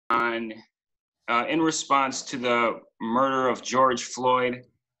on in response to the murder of George Floyd,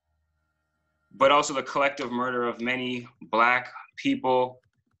 but also the collective murder of many Black people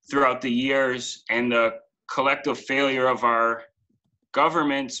throughout the years, and the collective failure of our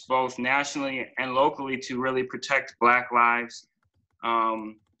governments, both nationally and locally, to really protect Black lives.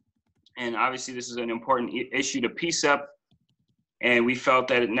 And obviously this is an important issue to PCCEP, and we felt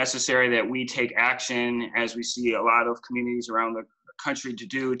that it's necessary that we take action, as we see a lot of communities around the country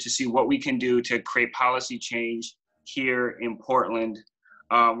to see what we can do to create policy change here in Portland.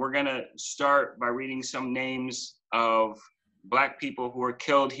 We're gonna start by reading some names of Black people who were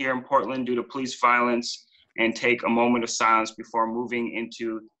killed here in Portland due to police violence, and take a moment of silence before moving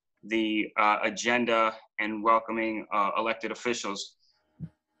into the agenda and welcoming elected officials.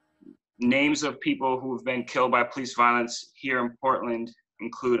 Names of people who have been killed by police violence here in Portland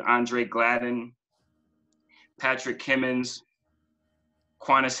include Andre Gladden, Patrick Kimmons,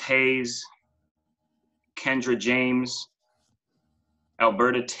 Quantis Hayes, Kendra James,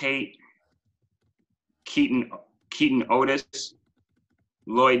 Alberta Tate, Keaton Otis,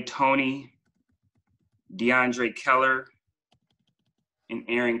 Lloyd Toney, DeAndre Keller, and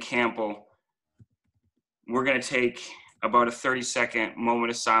Aaron Campbell. We're gonna take about a 30-second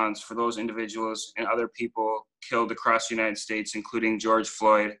moment of silence for those individuals and other people killed across the United States, including George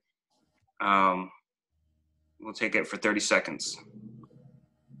Floyd. We'll take it for 30 seconds.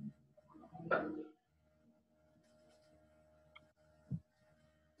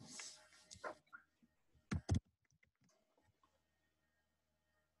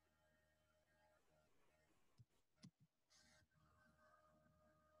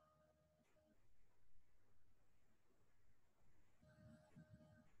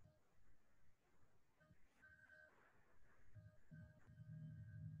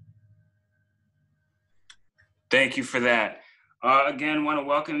 Thank you for that. Again, want to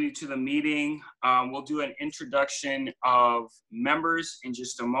welcome you to the meeting. We'll do an introduction of members in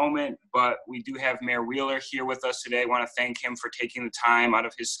just a moment, but we do have Mayor Wheeler here with us today. I want to thank him for taking the time out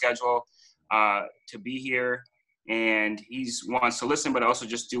of his schedule to be here. And he wants to listen, but also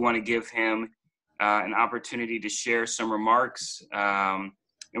just do want to give him an opportunity to share some remarks. And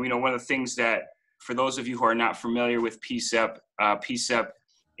we know one of the things that, for those of you who are not familiar with PCCEP, PCCEP,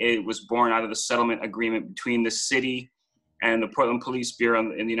 it was born out of the settlement agreement between the city and the Portland Police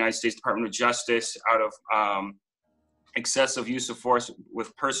Bureau in the United States Department of Justice, out of excessive use of force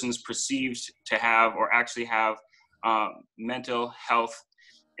with persons perceived to have or actually have mental health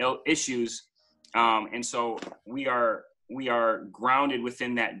issues. And so we are grounded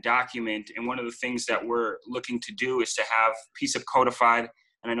within that document. And one of the things that we're looking to do is to have PCCEP codified.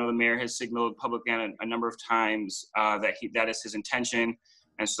 And I know the mayor has signaled publicly a number of times that is his intention.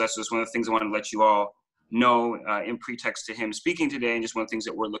 And so that's just one of the things I want to let you all know in pretext to him speaking today, and just one of the things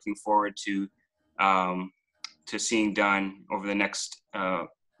that we're looking forward to seeing done over the next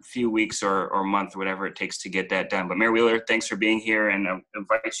few weeks or month, whatever it takes to get that done. But Mayor Wheeler, thanks for being here, and I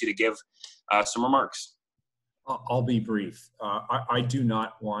invite you to give some remarks. I'll be brief. I do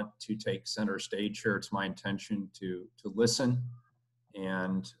not want to take center stage here. It's my intention to listen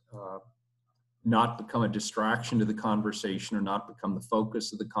and not become a distraction to the conversation, or not become the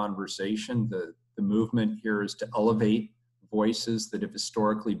focus of the conversation. The movement here is to elevate voices that have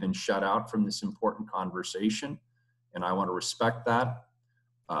historically been shut out from this important conversation, and I want to respect that.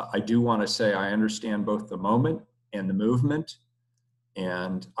 I do want to say I understand both the moment and the movement,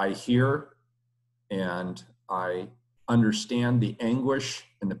 and I hear and I understand the anguish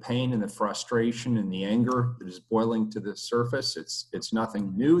and the pain and the frustration and the anger that is boiling to the surface. It's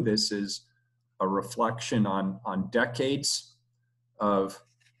nothing new. This is a reflection on decades of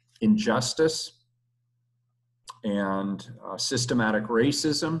injustice and systematic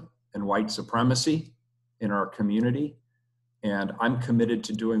racism and white supremacy in our community. And I'm committed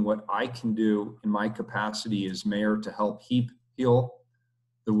to doing what I can do in my capacity as mayor to help heal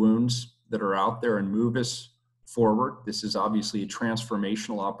the wounds that are out there and move us forward. This is obviously a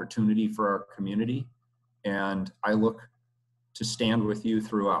transformational opportunity for our community, and I look to stand with you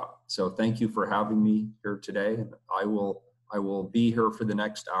throughout. So thank you for having me here today. And I will be here for the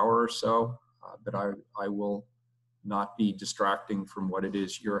next hour or so, but I will not be distracting from what it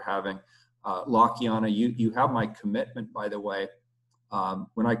is you're having. Lakiana, you have my commitment, by the way.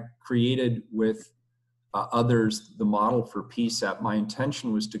 When I created with others the model for PCCEP, my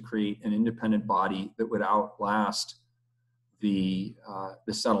intention was to create an independent body that would outlast the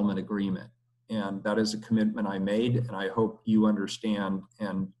settlement agreement. And that is a commitment I made, and I hope you understand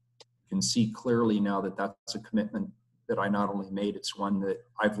and can see clearly now that that's a commitment that I not only made, it's one that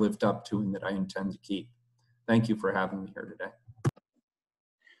I've lived up to and that I intend to keep. Thank you for having me here today.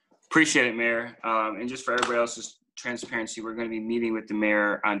 Appreciate it, Mayor. And just for everybody else's transparency, we're going to be meeting with the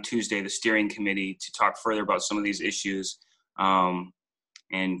mayor on Tuesday, the steering committee, to talk further about some of these issues, and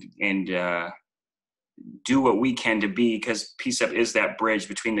do what we can to be, because PCCEP is that bridge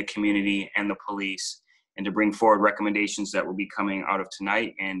between the community and the police, and to bring forward recommendations that will be coming out of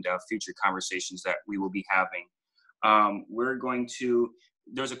tonight and future conversations that we will be having. We're going to,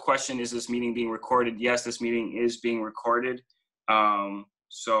 there's a question, is this meeting being recorded? Yes, this meeting is being recorded.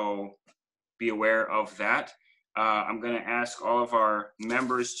 So be aware of that. I'm going to ask all of our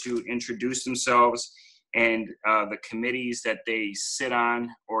members to introduce themselves and the committees that they sit on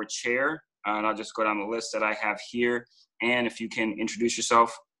or chair. And I'll just go down the list that I have here. Ann, if you can introduce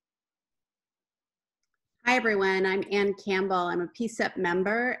yourself. Hi, everyone. I'm Ann Campbell. I'm a PCCEP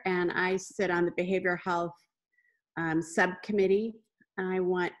member, and I sit on the Behavioral Health Subcommittee. I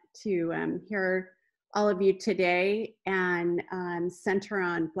want to hear all of you today and center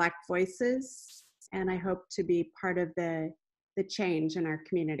on Black voices, and I hope to be part of the change in our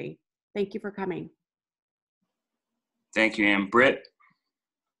community. Thank you for coming. Thank you, Ann. Britt?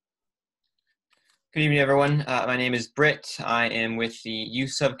 Good evening, everyone. My name is Britt. I am with the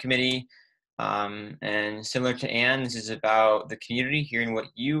Youth Subcommittee, and similar to Ann, this is about the community, hearing what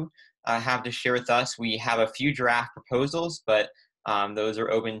you have to share with us. We have a few draft proposals, but those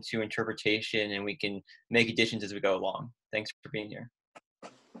are open to interpretation, and we can make additions as we go along. Thanks for being here.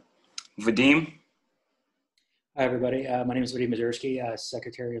 Vadim? Hi, everybody. My name is Vadim Mazursky,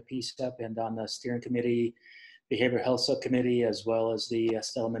 Secretary of PCCEP, and on the steering committee, Behavioral Health Subcommittee, as well as the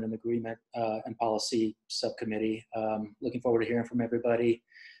Settlement and Agreement and Policy Subcommittee. Looking forward to hearing from everybody.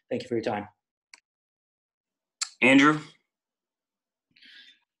 Thank you for your time. Andrew?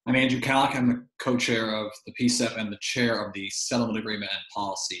 I'm Andrew Calick. I'm the co-chair of the PCCEP and the chair of the Settlement Agreement and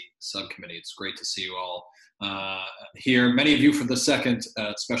Policy Subcommittee. It's great to see you all here. Many of you for the second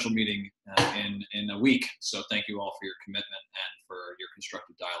special meeting in a week. So thank you all for your commitment and for your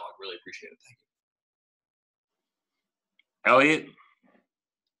constructive dialogue. Really appreciate it. Thank you.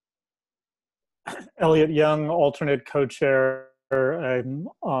 Elliot? Elliot Young, alternate co-chair. I'm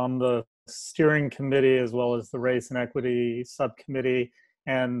on the steering committee as well as the Race and Equity Subcommittee.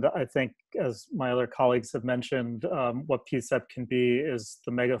 And I think, as my other colleagues have mentioned, what PCCEP can be is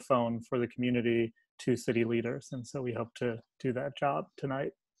the megaphone for the community to city leaders. And so we hope to do that job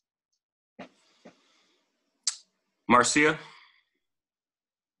tonight. Marcia?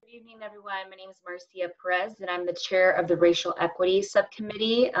 Good evening, everyone. My name is Marcia Perez, and I'm the chair of the Racial Equity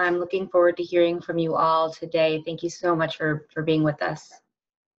Subcommittee. I'm looking forward to hearing from you all today. Thank you so much for being with us.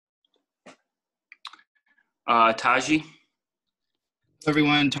 Taji? Hello,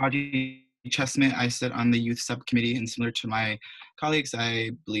 everyone. Taji Chestnut. I sit on the Youth Subcommittee, and similar to my colleagues, I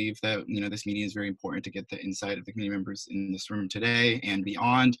believe that this meeting is very important to get the insight of the community members in this room today and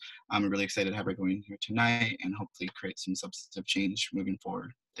beyond. I'm really excited to have everyone here tonight and hopefully create some substantive change moving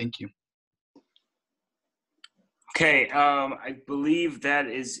forward. Thank you. Okay, I believe that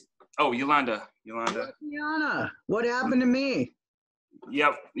is, oh, Yolanda. Tiana, what happened to me?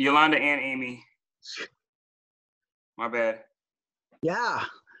 Yep, Yolanda and Amy. My bad. Yeah.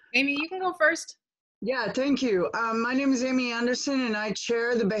 Amy, you can go first. Yeah, thank you. My name is Amy Anderson, and I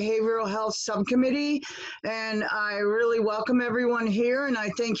chair the Behavioral Health Subcommittee, and I really welcome everyone here, and I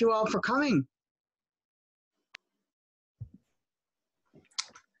thank you all for coming.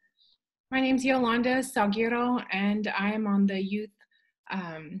 My name's Yolanda Salguero, and I am on the youth.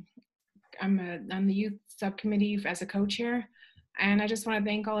 I'm on the youth subcommittee as a co-chair, and I just want to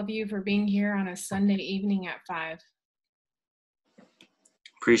thank all of you for being here on a Sunday evening at 5.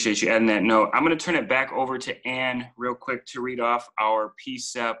 Appreciate you adding that note. I'm going to turn it back over to Ann real quick to read off our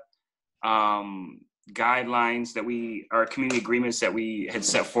PCCEP guidelines that our community agreements that we had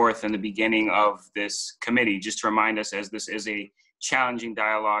set forth in the beginning of this committee, just to remind us, as this is a challenging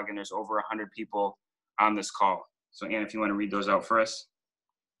dialogue and there's over 100 people on this call. So Ann, if you want to read those out for us.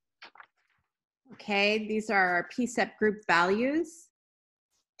 Okay, these are our PCCEP group values: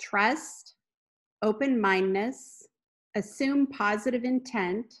 trust, open-mindedness, assume positive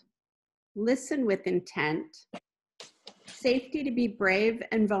intent, listen with intent, safety to be brave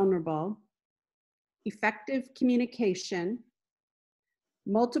and vulnerable, effective communication,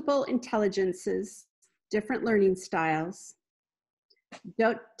 multiple intelligences, different learning styles,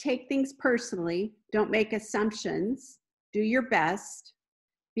 don't take things personally, don't make assumptions, do your best,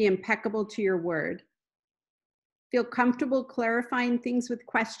 be impeccable to your word, feel comfortable clarifying things with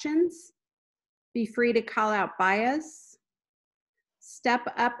questions, be free to call out bias, step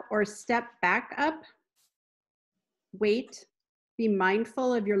up or step back up, wait, be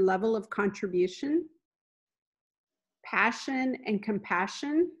mindful of your level of contribution, passion and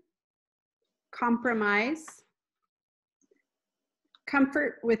compassion, compromise,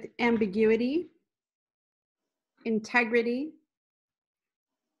 comfort with ambiguity, integrity,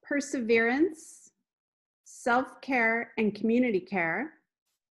 perseverance, self-care and community care,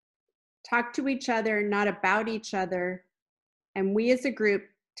 talk to each other, not about each other, and we as a group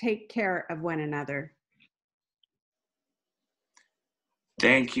take care of one another.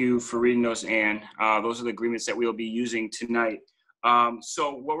 Thank you for reading those, Anne. Those are the agreements that we'll be using tonight.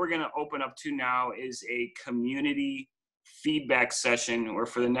 So what we're going to open up to now is a community feedback session where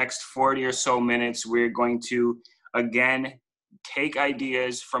for the next 40 or so minutes, we're going to, again, take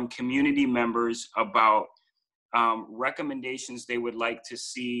ideas from community members about recommendations they would like to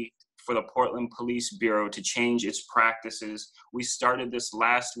see for the Portland Police Bureau to change its practices. We started this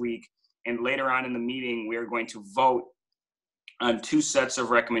last week, and later on in the meeting, we are going to vote on 2 sets of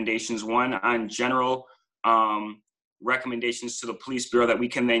recommendations, one on general recommendations to the Police Bureau that we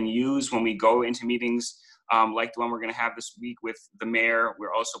can then use when we go into meetings like the one we're going to have this week with the mayor.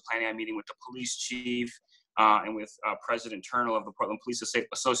 We're also planning on meeting with the police chief and with President Turnell of the Portland Police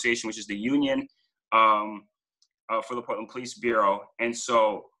Association, which is the union for the Portland Police Bureau. And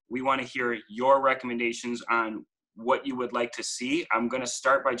so we want to hear your recommendations on what you would like to see. I'm going to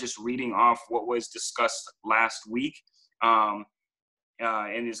start by just reading off what was discussed last week.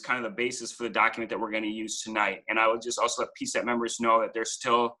 And is kind of the basis for the document that we're going to use tonight. And I would just also let PCCEP members know that there's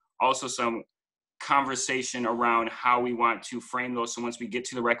still also some conversation around how we want to frame those. So once we get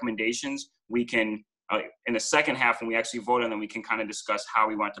to the recommendations, we can, in the second half when we actually vote on them, we can kind of discuss how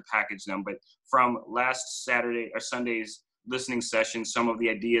we want to package them. But from last Saturday or Sunday's listening session, some of the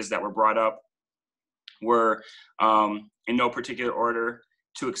ideas that were brought up were, in no particular order,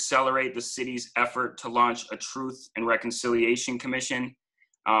 to accelerate the city's effort to launch a Truth and Reconciliation Commission.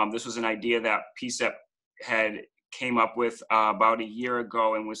 This was an idea that PCCEP had came up with about a year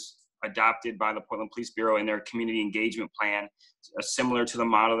ago and was adopted by the Portland Police Bureau in their community engagement plan, similar to the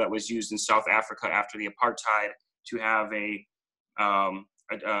model that was used in South Africa after the apartheid, to have a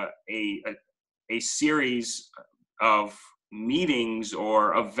series of meetings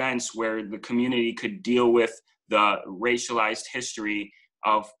or events where the community could deal with the racialized history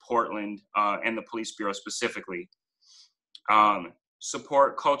of Portland and the Police Bureau specifically.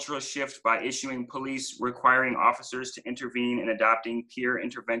 Support cultural shift by issuing police requiring officers to intervene in adopting peer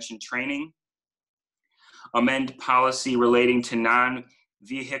intervention training. Amend policy relating to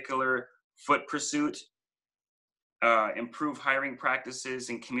non-vehicular foot pursuit. Improve hiring practices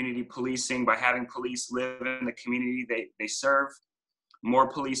and community policing by having police live in the community they serve.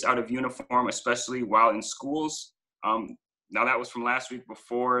 More police out of uniform, especially while in schools. Now that was from last week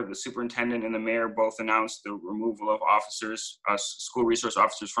before the superintendent and the mayor both announced the removal of officers, school resource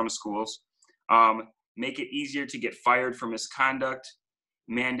officers from schools. Make it easier to get fired for misconduct.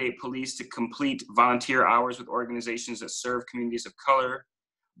 Mandate police to complete volunteer hours with organizations that serve communities of color.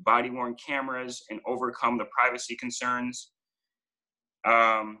 Body-worn cameras and overcome the privacy concerns.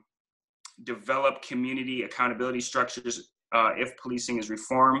 Develop community accountability structures if policing is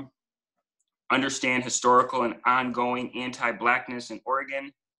reformed. Understand historical and ongoing anti-Blackness in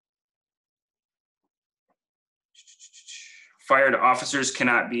Oregon. Fired officers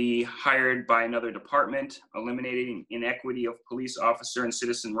cannot be hired by another department, eliminating inequity of police officer and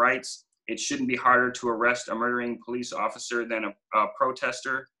citizen rights. It shouldn't be harder to arrest a murdering police officer than a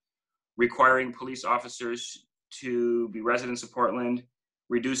protester. Requiring police officers to be residents of Portland.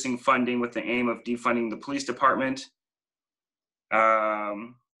 Reducing funding with the aim of defunding the police department.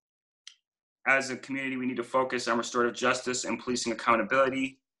 As a community, we need to focus on restorative justice and policing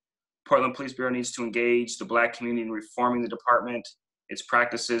accountability. Portland Police Bureau needs to engage the Black community in reforming the department, its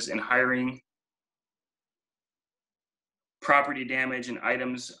practices and hiring. Property damage and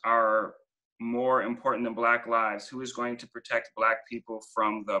items are more important than Black lives. Who is going to protect Black people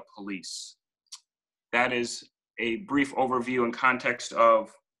from the police? That is a brief overview and context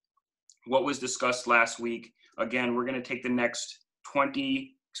of what was discussed last week. Again, we're going to take the next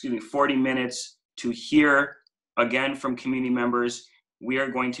 40 minutes to hear again from community members. We are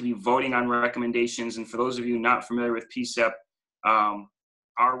going to be voting on recommendations. And for those of you not familiar with PCCEP,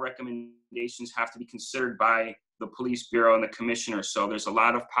 our recommendations have to be considered by the Police Bureau and the commissioner. So there's a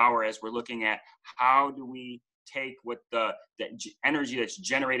lot of power as we're looking at how do we take what the energy that's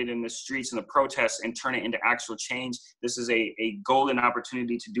generated in the streets and the protests and turn it into actual change. This is a golden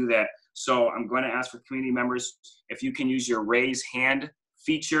opportunity to do that. So I'm going to ask for community members if you can use your raise hand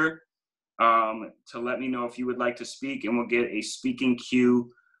feature to let me know if you would like to speak, and we'll get a speaking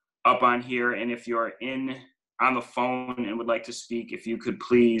queue up on here. And if you're on the phone and would like to speak, if you could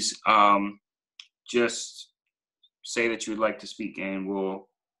please just say that you would like to speak, and we'll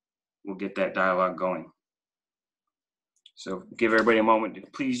we'll get that dialogue going. So give everybody a moment to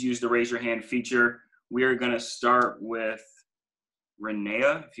please use the raise your hand feature. We are going to start with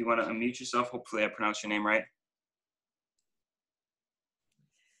Renea. If you want to unmute yourself, hopefully I pronounced your name right.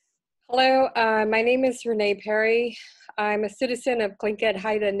 Hello, my name is Renee Perry. I'm a citizen of Tlingit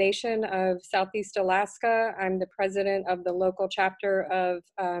Haida Nation of Southeast Alaska. I'm the president of the local chapter of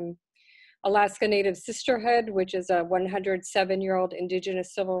Alaska Native Sisterhood, which is a 107-year-old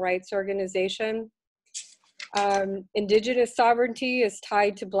Indigenous civil rights organization. Indigenous sovereignty is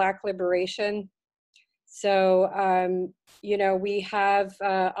tied to Black liberation. So, you know, we have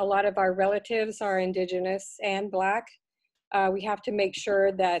a lot of our relatives are Indigenous and Black. We have to make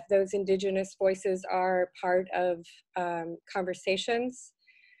sure that those Indigenous voices are part of conversations.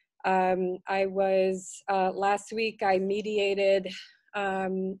 I was, last week, I mediated a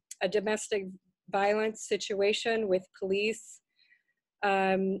domestic violence situation with police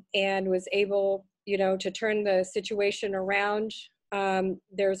and was able, you know, to turn the situation around.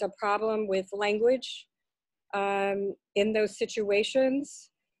 There's a problem with language in those situations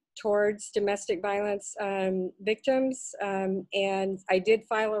towards domestic violence victims. And I did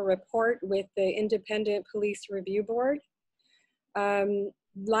file a report with the Independent Police Review Board.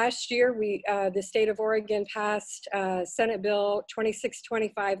 Last year, the state of Oregon passed Senate Bill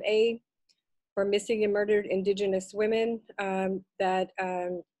 2625A for missing and murdered Indigenous women that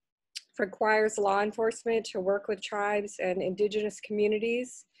requires law enforcement to work with tribes and Indigenous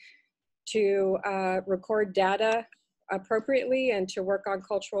communities to record data appropriately and to work on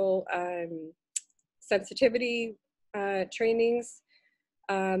cultural sensitivity trainings.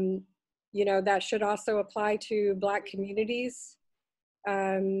 You know, that should also apply to Black communities.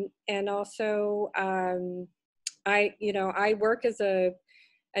 And also, I work as a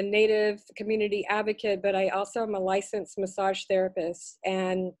Native community advocate, but I also am a licensed massage therapist.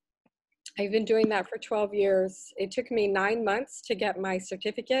 And I've been doing that for 12 years. It took me 9 months to get my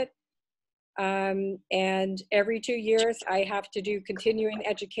certificate. And every 2 years, I have to do continuing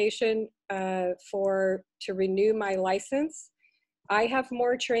education to renew my license. I have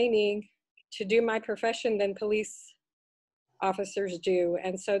more training to do my profession than police officers do.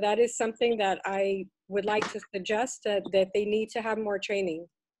 And so that is something that I would like to suggest that they need to have more training.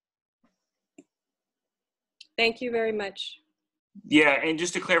 Thank you very much. Yeah, and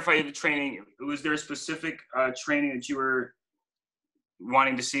just to clarify the training, was there a specific training that you were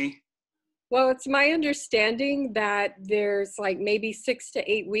wanting to see? Well, it's my understanding that there's like maybe 6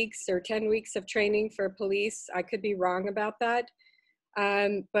 to 8 weeks or 10 weeks of training for police. I could be wrong about that.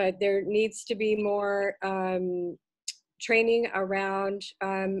 But there needs to be more training around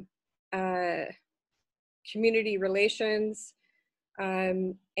community relations,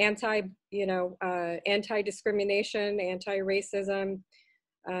 anti-discrimination, anti-racism,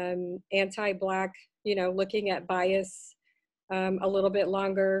 anti-Black, you know, looking at bias a little bit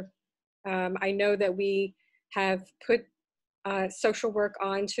longer. I know that we have put social work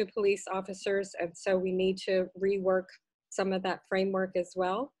onto police officers, and so we need to rework some of that framework as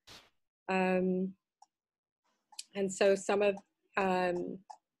well. And so some of,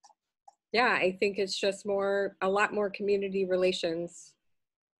 yeah, I think it's just a lot more community relations.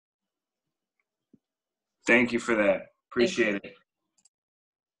 Thank you for that. Appreciate it.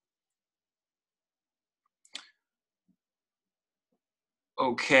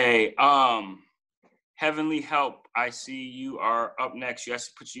 Okay, Heavenly Help, I see you are up next. You have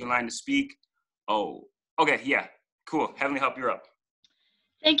to put you in line to speak. Oh, okay, yeah, cool. Heavenly Help, you're up.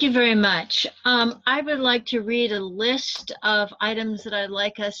 Thank you very much. I would like to read a list of items that I'd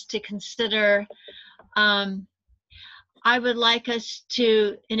like us to consider. I would like us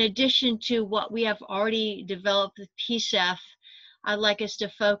to, in addition to what we have already developed with PCCEP, I'd like us to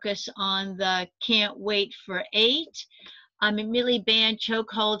focus on the can't wait for 8. Immediately ban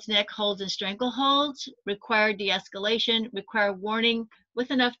chokeholds, neck holds, and strangleholds, require de-escalation, require warning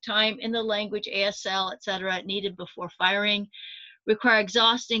with enough time in the language, ASL, etc., needed before firing, require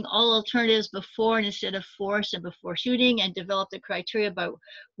exhausting all alternatives before and instead of force and before shooting, and develop the criteria by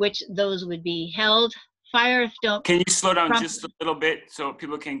which those would be held. Fire if don't. Can you slow down just a little bit so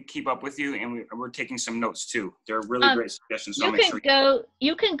people can keep up with you? And we're taking some notes too. They're really great suggestions. So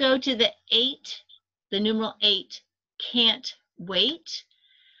you can go to the 8, the numeral 8, can't wait.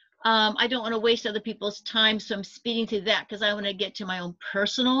 I don't want to waste other people's time, so I'm speeding through that because I want to get to my own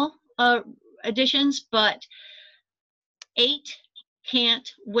personal additions. But 8,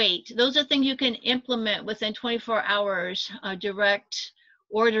 can't wait. Those are things you can implement within 24 hours. Direct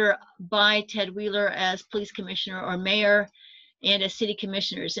order by Ted Wheeler as police commissioner or mayor and as city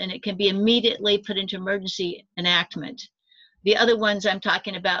commissioners, and it can be immediately put into emergency enactment. The other ones I'm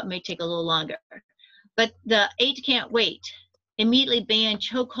talking about may take a little longer. But the 8 can't wait. Immediately ban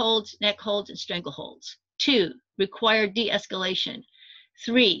choke holds, neck holds, and strangleholds. 2, require de-escalation.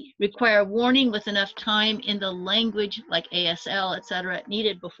 3, require warning with enough time in the language like ASL, etc.,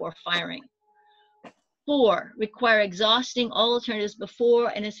 needed before firing. 4, require exhausting all alternatives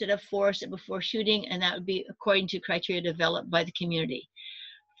before and instead of force and before shooting, and that would be according to criteria developed by the community.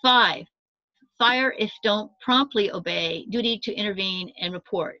 5, fire if don't promptly obey duty to intervene and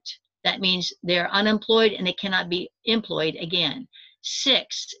report. That means they're unemployed and they cannot be employed again.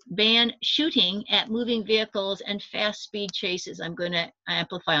 6, ban shooting at moving vehicles and fast speed chases. I'm going to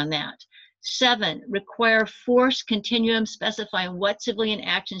amplify on that. 7, require force continuum specifying what civilian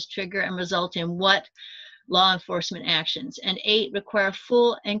actions trigger and result in what law enforcement actions. And 8, require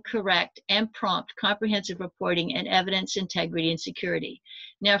full and correct and prompt comprehensive reporting and evidence integrity and security.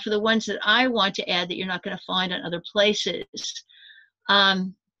 Now, for the ones that I want to add that you're not going to find on other places,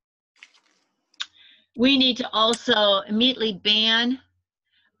 we need to also immediately ban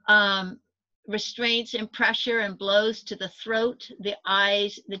restraints and pressure and blows to the throat, the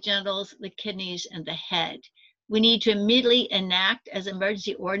eyes, the genitals, the kidneys, and the head. We need to immediately enact as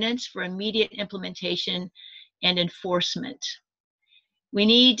emergency ordinance for immediate implementation and enforcement. We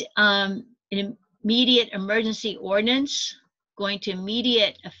need an immediate emergency ordinance going to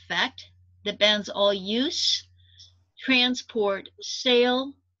immediate effect that bans all use, transport,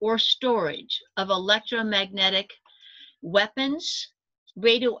 sale, or storage of electromagnetic weapons,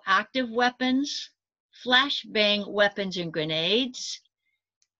 radioactive weapons, flashbang weapons and grenades,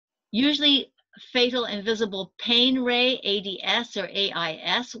 usually fatal invisible pain ray, ADS or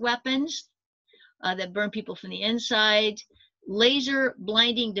AIS weapons that burn people from the inside, laser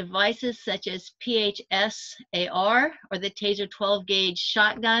blinding devices such as PHS-AR or the Taser 12 gauge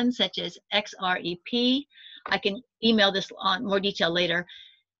shotgun such as XREP. I can email this on more detail later.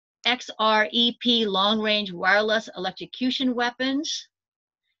 XREP long-range wireless electrocution weapons,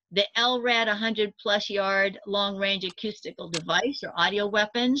 the LRAD 100+ yard long-range acoustical device or audio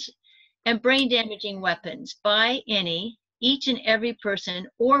weapons, and brain-damaging weapons by each and every person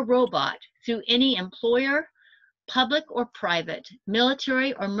or robot through any employer, public or private,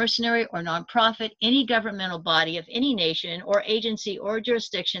 military or mercenary or nonprofit, any governmental body of any nation or agency or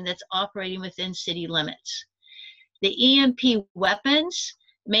jurisdiction that's operating within city limits. The EMP weapons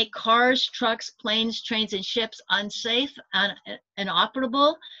make cars, trucks, planes, trains, and ships unsafe and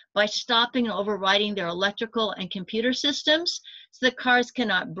inoperable by stopping and overriding their electrical and computer systems, so the cars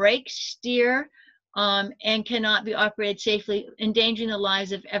cannot brake, steer, and cannot be operated safely, endangering the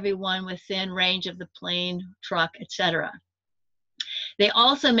lives of everyone within range of the plane, truck, etc. They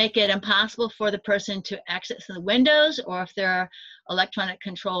also make it impossible for the person to access the windows or if there are electronic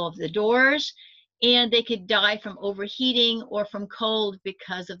control of the doors, and they could die from overheating or from cold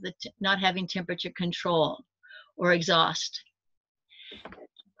because of the not having temperature control or exhaust.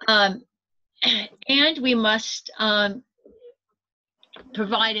 And we must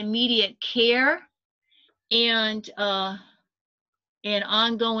provide immediate care and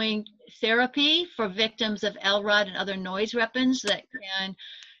ongoing therapy for victims of LRAD and other noise weapons that can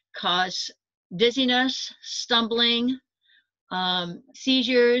cause dizziness, stumbling,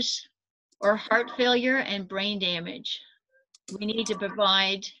 seizures, or heart failure and brain damage. We need to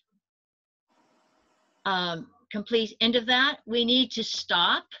provide complete end of that. We need to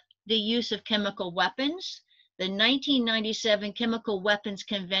stop the use of chemical weapons. The 1997 Chemical Weapons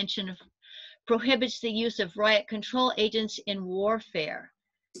Convention prohibits the use of riot control agents in warfare.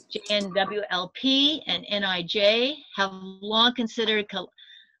 JNWLP and NIJ have long considered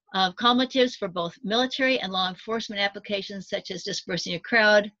cumulatives for both military and law enforcement applications such as dispersing a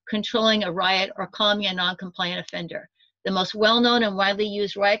crowd, controlling a riot, or calming a non-compliant offender. The most well-known and widely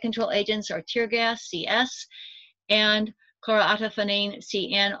used riot control agents are tear gas, CS, and chlorothalonine,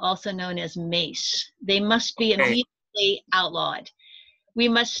 CN, also known as MACE. They must be immediately outlawed. We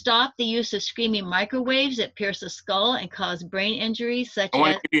must stop the use of screaming microwaves that pierce the skull and cause brain injuries such as— I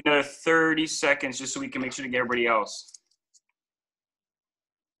want to give you another 30 seconds just so we can make sure to get everybody else.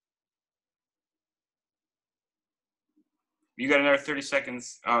 You got another 30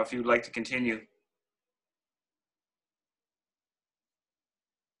 seconds if you'd like to continue.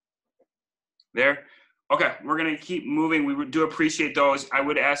 There? Okay, we're gonna keep moving. We do appreciate those. I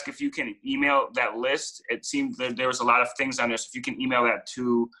would ask if you can email that list. It seemed that there was a lot of things on this. If you can email that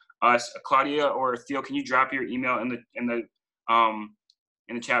to us, Claudia or Theo, can you drop your email in the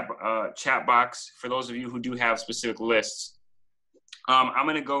chat box for those of you who do have specific lists. I'm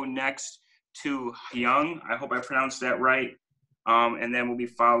gonna go next to Hyung. I hope I pronounced that right. And then we'll be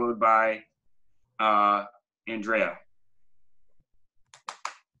followed by Andrea.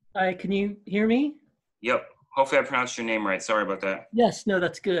 Hi, can you hear me? Yep. Hopefully I pronounced your name right. Sorry about that. Yes, no,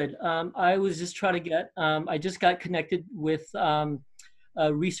 that's good. I was just trying to get, I just got connected with a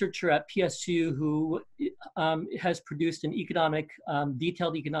researcher at PSU who has produced an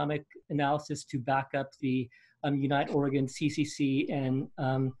detailed economic analysis to back up the Unite Oregon CCC and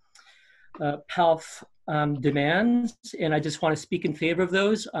PALF demands. And I just want to speak in favor of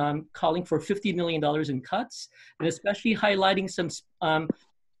those, calling for $50 million in cuts, and especially highlighting some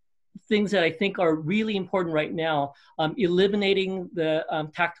things that I think are really important right now. Eliminating the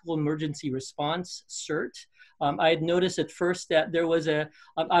tactical emergency response CERT. I had noticed at first that there was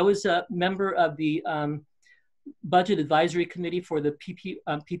I was a member of the budget advisory committee for the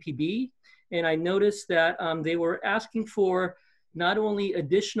PPB, and I noticed that they were asking for not only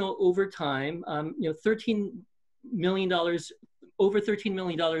additional overtime, $13 million, over $13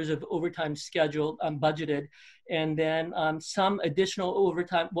 million of overtime scheduled, budgeted, and then some additional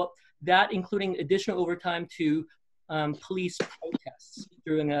overtime, that including additional overtime to police protests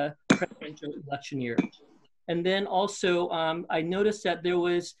during a presidential election year. And then also, I noticed that there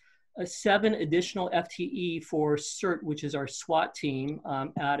was 7 additional FTE for CERT, which is our SWAT team,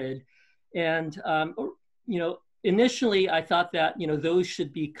 added. And, initially I thought that, those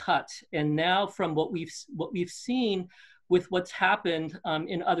should be cut. And now from what we've seen with what's happened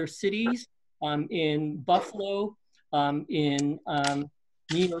in other cities, in Buffalo, in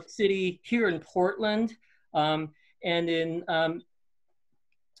New York City, here in Portland, and in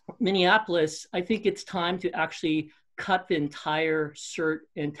Minneapolis, I think it's time to actually cut the entire CERT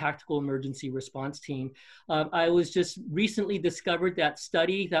and tactical emergency response team. I was just recently discovered that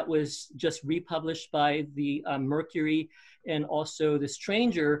study that was just republished by the Mercury and also the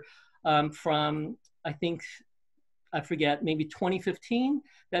Stranger from, I forget, maybe 2015,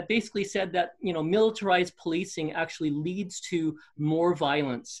 that basically said that, militarized policing actually leads to more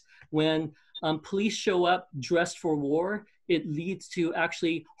violence. When police show up dressed for war, it leads to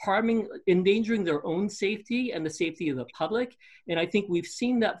actually endangering their own safety and the safety of the public. And I think we've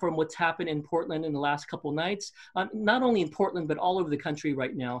seen that from what's happened in Portland in the last couple of nights, not only in Portland, but all over the country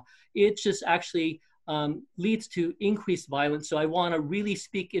right now. It just actually leads to increased violence. So I want to really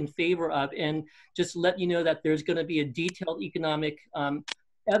speak in favor of, and just let you know that there's going to be a detailed economic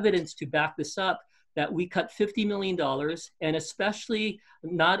evidence to back this up, that we cut $50 million, and especially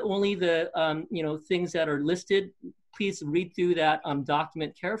not only the things that are listed. Please read through that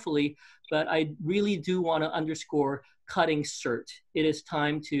document carefully, but I really do want to underscore cutting CERT. It is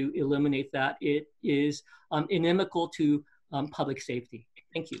time to eliminate that. It is inimical to public safety.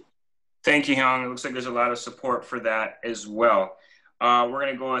 Thank you. Thank you, Hyung. It looks like there's a lot of support for that as well. We're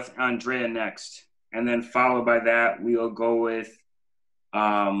going to go with Andrea next, and then followed by that, we'll go with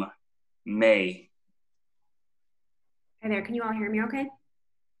May. Hi there, can you all hear me okay?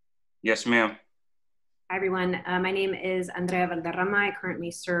 Yes, ma'am. Hi, everyone. My name is Andrea Valderrama. I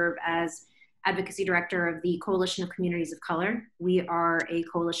currently serve as Advocacy Director of the Coalition of Communities of Color. We are a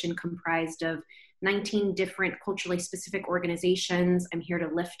coalition comprised of 19 different culturally specific organizations. I'm here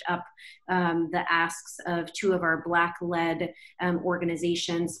to lift up the asks of 2 of our Black-led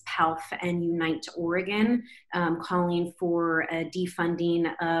organizations, PALF and Unite Oregon, calling for a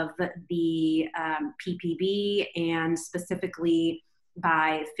defunding of the PPB, and specifically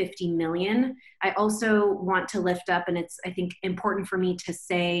by 50 million. I also want to lift up, and it's, I think, important for me to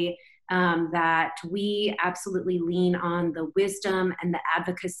say that we absolutely lean on the wisdom and the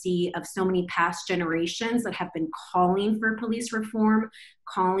advocacy of so many past generations that have been calling for police reform,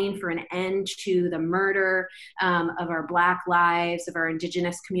 calling for an end to the murder of our Black lives, of our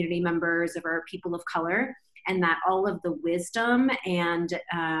Indigenous community members, of our people of color, and that all of the wisdom and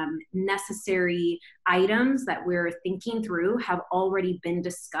necessary items that we're thinking through have already been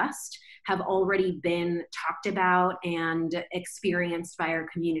discussed, have already been talked about and experienced by our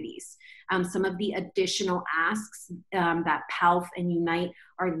communities. Some of the additional asks that PALF and Unite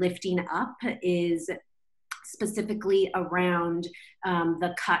are lifting up is specifically around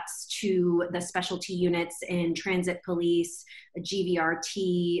the cuts to the specialty units in transit police,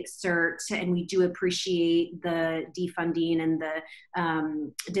 GVRT, CERT, and we do appreciate the defunding and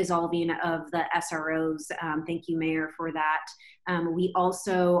the dissolving of the SROs. Thank you, Mayor, for that. We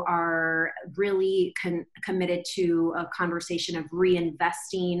also are really committed to a conversation of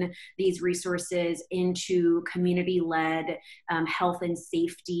reinvesting these resources into community-led health and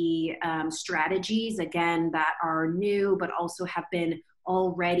safety strategies, again, that are new, but also have been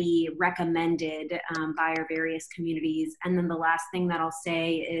already recommended by our various communities. And then the last thing that I'll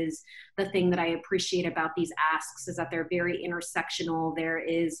say is the thing that I appreciate about these asks is that they're very intersectional. There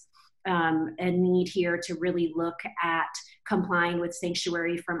is a need here to really look at complying with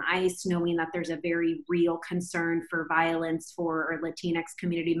sanctuary from ICE, knowing that there's a very real concern for violence for our Latinx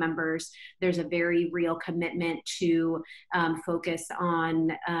community members. There's a very real commitment to focus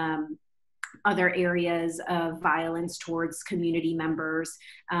on other areas of violence towards community members,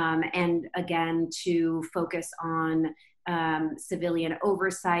 and again, to focus on civilian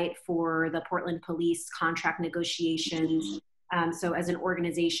oversight for the Portland Police contract negotiations. So as an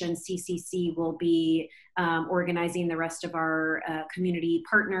organization, CCC will be organizing the rest of our community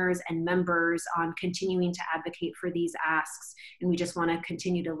partners and members on continuing to advocate for these asks. And we just want to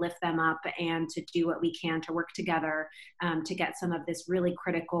continue to lift them up and to do what we can to work together to get some of this really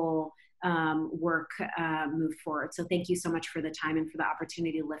critical work moved forward. So thank you so much for the time and for the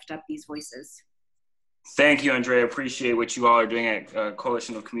opportunity to lift up these voices. Thank you, Andrea. Appreciate what you all are doing at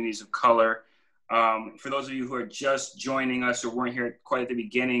Coalition of Communities of Color. For those of you who are just joining us or weren't here quite at the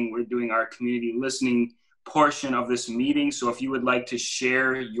beginning, we're doing our community listening portion of this meeting. So if you would like to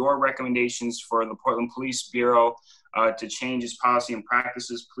share your recommendations for the Portland Police Bureau to change its policy and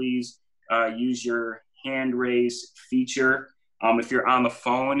practices, please use your hand raise feature. If you're on the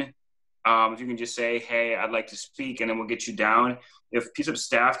phone, if you can just say, hey, I'd like to speak, and then we'll get you down. If PCCEP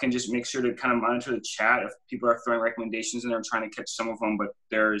staff can just make sure to kind of monitor the chat if people are throwing recommendations in there, trying to catch some of them, but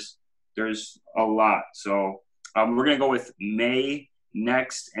there's a lot. So we're going to go with May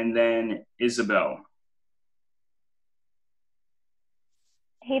next, and then Isabel.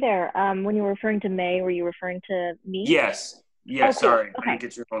 Hey there. When you were referring to May, were you referring to me? Yes. Yes. Oh, cool. Sorry. Okay. I didn't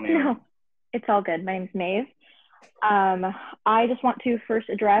get your full name. No, it's all good. My name's Maeve. I just want to first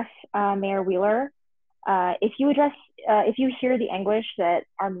address Mayor Wheeler. If you hear the anguish that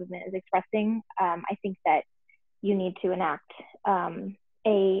our movement is expressing, I think that you need to enact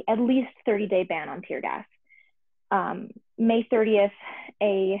at least 30-day ban on tear gas. May 30th,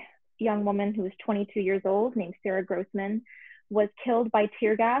 a young woman who was 22 years old named Sarah Grossman was killed by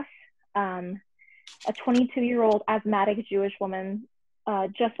tear gas. A 22-year-old asthmatic Jewish woman,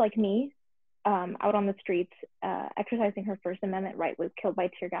 just like me, out on the streets, exercising her First Amendment right, was killed by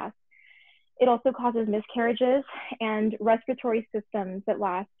tear gas. It also causes miscarriages and respiratory systems that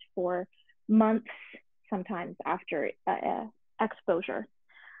last for months, sometimes after exposure.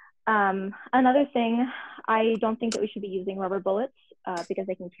 Another thing, I don't think that we should be using rubber bullets because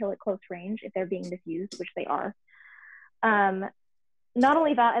they can kill at close range if they're being misused, which they are. Not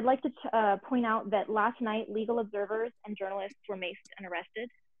only that, I'd like to point out that last night, legal observers and journalists were maced and arrested.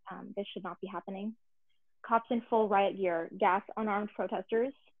 This should not be happening. Cops in full riot gear gas unarmed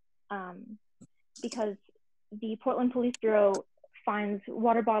protesters because the Portland Police Bureau finds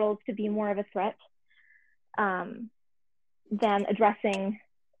water bottles to be more of a threat than addressing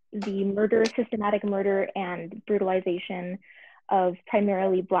the systematic murder and brutalization of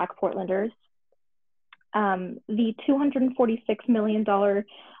primarily Black Portlanders. The $246 million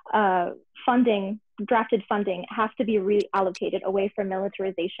drafted funding has to be reallocated away from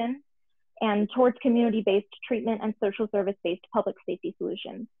militarization and towards community-based treatment and social service-based public safety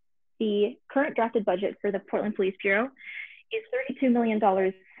solutions. The current drafted budget for the Portland Police Bureau is $32 million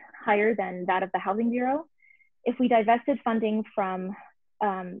higher than that of the Housing Bureau. If we divested funding from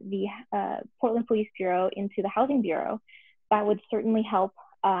the Portland Police Bureau into the Housing Bureau, that would certainly help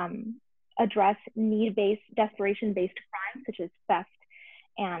address need-based, desperation-based crimes such as theft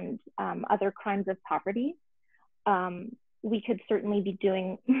and other crimes of poverty. We could certainly be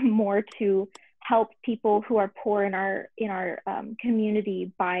doing more to help people who are poor in our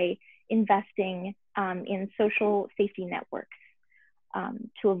community by investing in social safety networks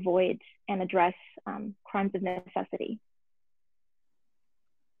to avoid and address crimes of necessity.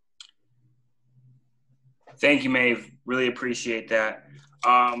 Thank you, Maeve. Really appreciate that.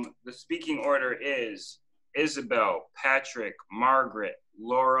 The speaking order is Isabel, Patrick, Margaret,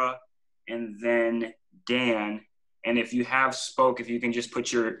 Laura, and then Dan. And if you have spoke, if you can just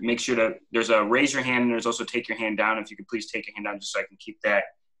make sure to, there's a raise your hand and there's also take your hand down. If you could please take your hand down just so I can keep that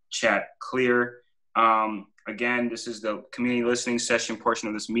chat clear. Again, this is the community listening session portion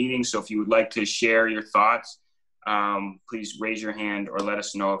of this meeting. So if you would like to share your thoughts, please raise your hand or let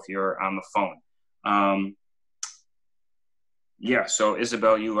us know if you're on the phone. Yeah, so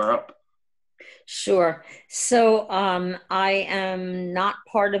Isabel, you are up. Sure. So I am not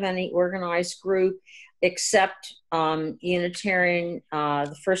part of any organized group except Unitarian,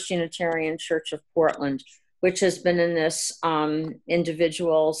 the First Unitarian Church of Portland, which has been in this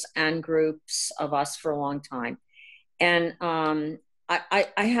individuals and groups of us for a long time. And I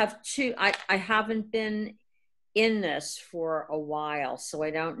haven't been in this for a while, so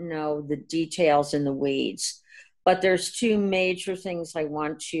I don't know the details in the weeds. But there's two major things I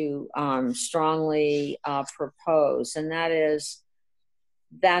want to strongly propose, and that is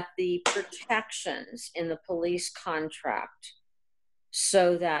that the protections in the police contract,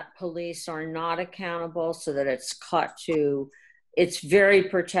 so that police are not accountable, so that it's cut to, it's very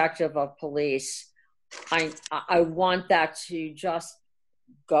protective of police. I want that to just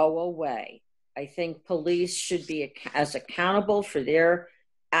go away. I think police should be as accountable for their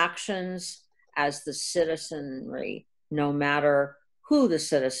actions as the citizenry, no matter who the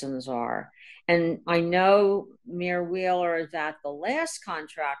citizens are. And I know, Mayor Wheeler, that the last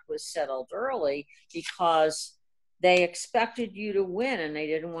contract was settled early because they expected you to win and they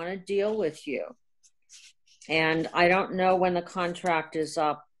didn't want to deal with you. And I don't know when the contract is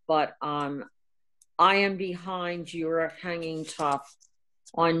up, but I am behind your hanging tough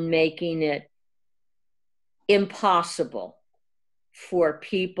on making it impossible for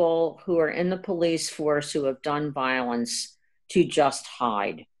people who are in the police force who have done violence to just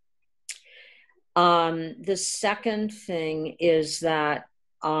hide. The second thing is that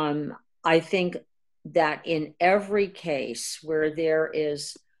I think that in every case where there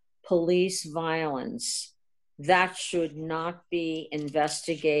is police violence, that should not be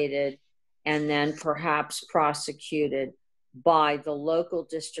investigated and then perhaps prosecuted by the local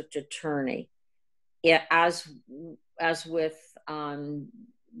district attorney. As with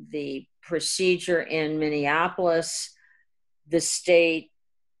the procedure in Minneapolis, the state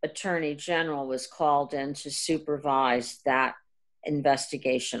attorney general was called in to supervise that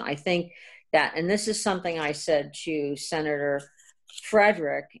investigation. I think that, and this is something I said to Senator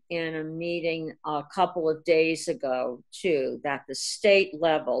Frederick in a meeting a couple of days ago too, that the state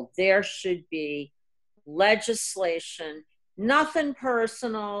level, there should be legislation, nothing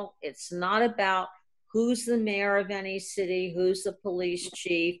personal. It's not about who's the mayor of any city, who's the police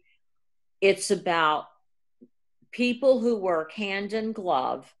chief. It's about people who work hand in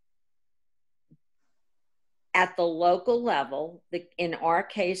glove at the local level, in our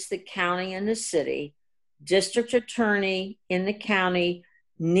case, the county and the city. District attorney in the county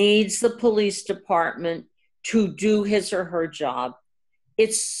needs the police department to do his or her job.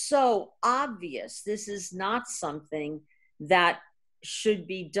 It's so obvious. This is not something that should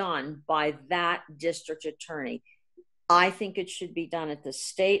be done by that district attorney. I think it should be done at the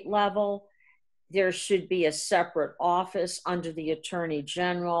state level. There should be a separate office under the attorney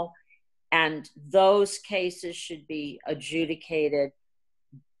general, and those cases should be adjudicated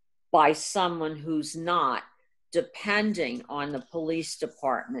by someone who's not depending on the police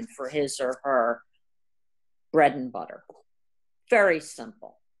department for his or her bread and butter. Very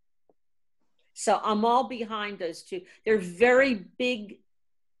simple. So I'm all behind those two. They're very big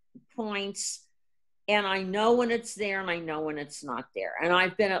points, and I know when it's there and I know when it's not there. And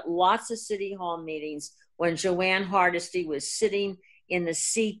I've been at lots of city hall meetings when Joanne Hardesty was sitting in the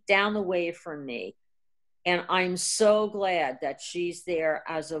seat down the way from me. And I'm so glad that she's there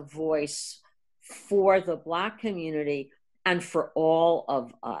as a voice for the Black community and for all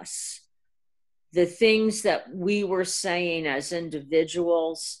of us. The things that we were saying as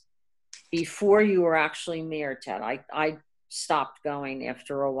individuals before you were actually mayor, Ted, I stopped going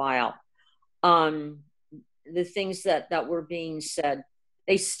after a while. The things that were being said,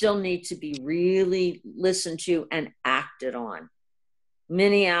 they still need to be really listened to and acted on.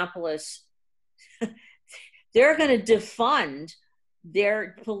 Minneapolis, they're going to defund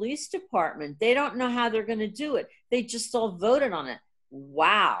their police department. They don't know how they're going to do it. They just all voted on it.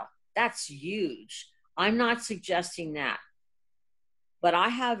 Wow, that's huge. I'm not suggesting that. But I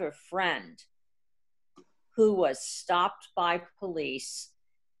have a friend who was stopped by police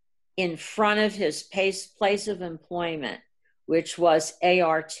in front of his place of employment, which was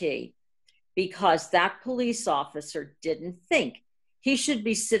ART, because that police officer didn't think he should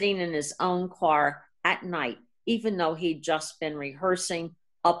be sitting in his own car at night, even though he'd just been rehearsing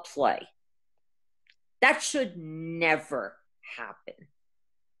a play. That should never happen.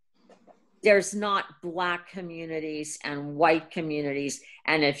 There's not Black communities and white communities.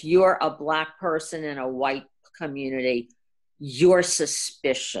 And if you're a Black person in a white community, you're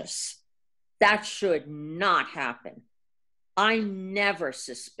suspicious. That should not happen. I'm never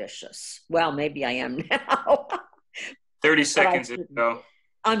suspicious. Well, maybe I am now. 30 seconds ago.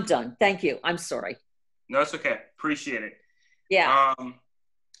 I'm done. Thank you. I'm sorry. No, it's okay. Appreciate it. Yeah.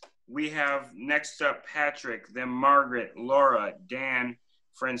 We have next up Patrick, then Margaret, Laura, Dan,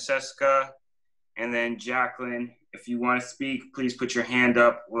 Francesca, and then Jacqueline. If you want to speak, please put your hand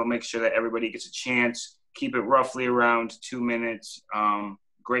up. We'll make sure that everybody gets a chance. Keep it roughly around 2 minutes.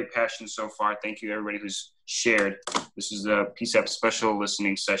 Great passion so far. Thank you, everybody who's shared. This is the PCCEP special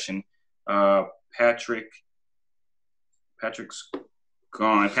listening session. Patrick, Patrick's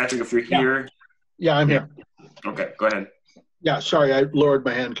gone. Patrick, if you're here. Yeah, I'm here. Okay, go ahead. Yeah, sorry, I lowered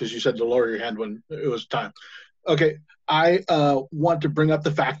my hand because you said to lower your hand when it was time. Okay, I want to bring up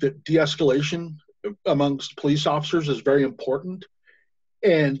the fact that de-escalation amongst police officers is very important.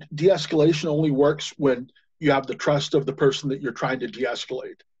 And de-escalation only works when you have the trust of the person that you're trying to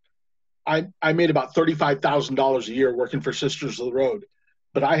de-escalate. I made about $35,000 a year working for Sisters of the Road,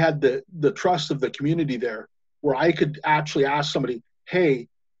 but I had the trust of the community there where I could actually ask somebody, hey,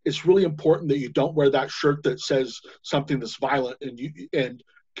 it's really important that you don't wear that shirt that says something that's violent and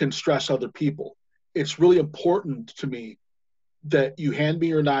can stress other people. It's really important to me that you hand me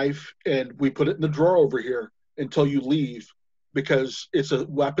your knife and we put it in the drawer over here until you leave, because it's a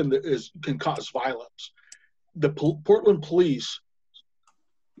weapon that can cause violence. The Portland police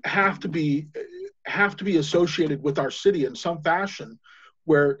have to be associated with our city in some fashion,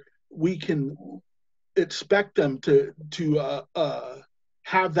 where we can expect them to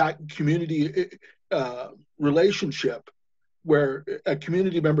have that community relationship, where a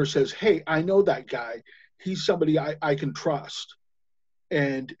community member says, hey, I know that guy, he's somebody I can trust.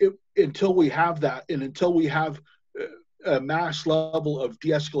 And until we have that, and until we have a mass level of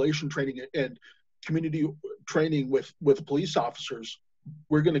de-escalation training and community training with police officers,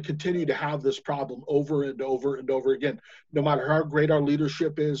 we're going to continue to have this problem over and over and over again. No matter how great our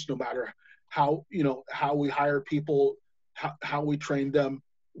leadership is, no matter how we hire people, how we train them,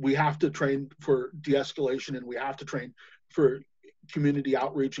 we have to train for de-escalation, and we have to train for community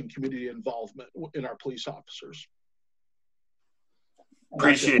outreach and community involvement in our police officers.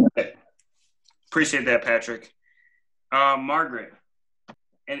 Appreciate that. Appreciate that, Patrick. Margaret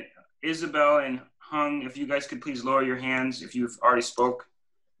and Isabel and Hung, if you guys could please lower your hands if you've already spoke.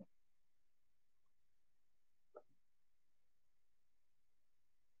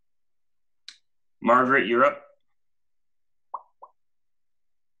 Margaret, you're up.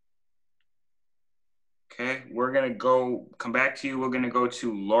 Okay, we're gonna come back to you. We're gonna go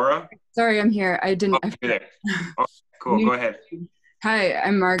to Laura. Sorry, I'm here. I didn't. Oh, you're there. Oh, cool, go ahead. Hi,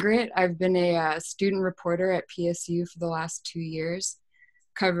 I'm Margaret. I've been a student reporter at PSU for the last 2 years,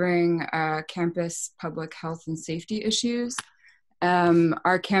 covering campus public health and safety issues.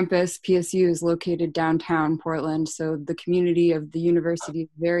 Our campus, PSU, is located downtown Portland, so the community of the university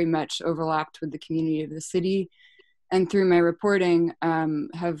very much overlapped with the community of the city. And through my reporting,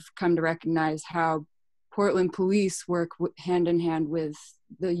 have come to recognize how Portland police work hand in hand with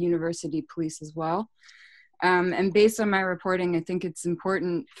the university police as well. And based on my reporting, I think it's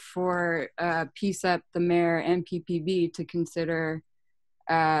important for PCCEP, the mayor, and PPB to consider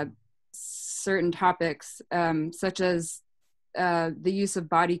certain topics, such as the use of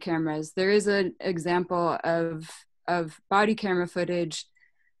body cameras. There is an example of body camera footage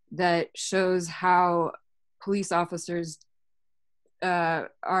that shows how police officers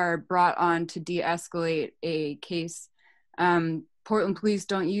are brought on to de-escalate a case. Portland police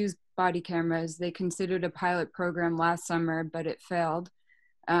don't use body cameras. They considered a pilot program last summer, but it failed.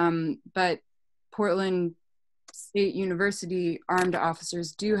 But Portland State University armed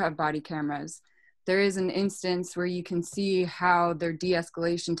officers do have body cameras. There is an instance where you can see how their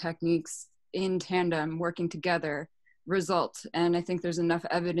de-escalation techniques in tandem, working together, result. And I think there's enough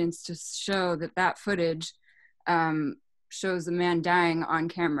evidence to show that that footage shows a man dying on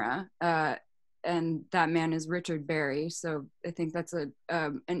camera, and that man is Richard Berry. So I think that's an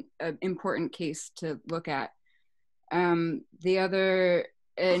important case to look at. The other,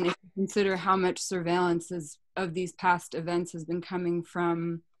 and if you consider how much surveillance of these past events has been coming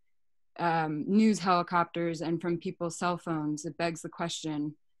from news helicopters and from people's cell phones, it begs the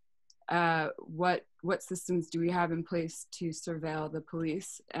question, what systems do we have in place to surveil the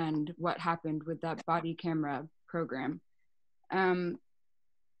police, and what happened with that body camera program?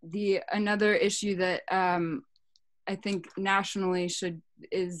 Another issue that I think nationally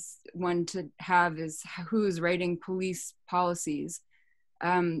is one to have is who is writing police policies.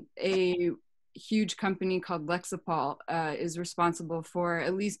 A huge company called Lexipol is responsible for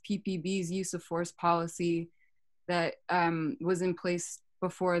at least PPB's use of force policy that was in place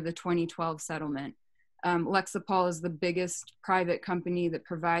before the 2012 settlement. Lexipol is the biggest private company that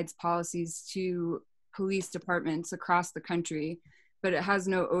provides policies to police departments across the country, but it has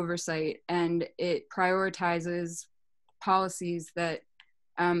no oversight, and it prioritizes policies that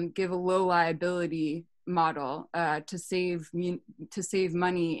give a low liability model to save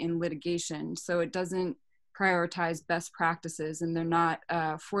money in litigation. So it doesn't prioritize best practices, and they're not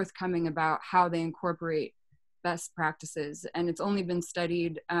forthcoming about how they incorporate best practices. And it's only been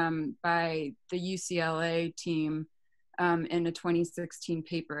studied by the UCLA team in a 2016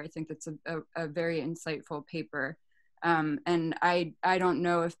 paper. I think that's a very insightful paper. And I don't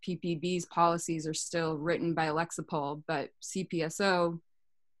know if PPB's policies are still written by Lexipol, but CPSO,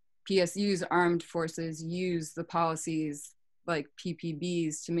 PSU's armed forces use the policies like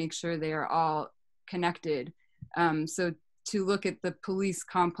PPB's to make sure they are all connected. So to look at the police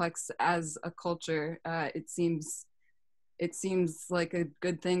complex as a culture, it seems like a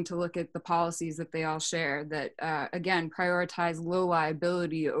good thing to look at the policies that they all share that, again, prioritize low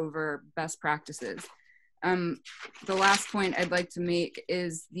liability over best practices. The last point I'd like to make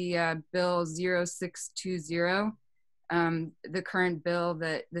is the Bill 0620, the current bill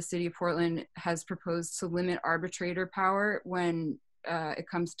that the City of Portland has proposed to limit arbitrator power when it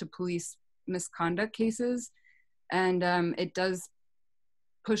comes to police misconduct cases. And it does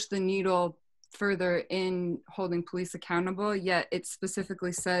push the needle further in holding police accountable, yet it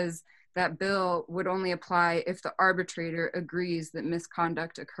specifically says that bill would only apply if the arbitrator agrees that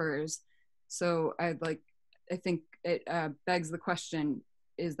misconduct occurs. So I think it begs the question,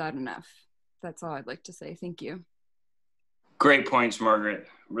 is that enough? That's all I'd like to say. Thank you. Great points, Margaret.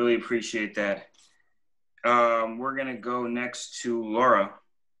 Really appreciate that. We're gonna go next to Laura.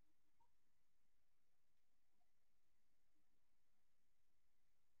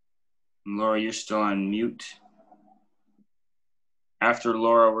 Laura, you're still on mute. After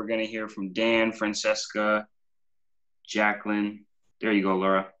Laura, we're gonna hear from Dan, Francesca, Jacqueline. There you go,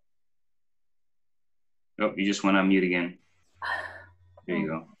 Laura. Oh, you just went on mute again. There you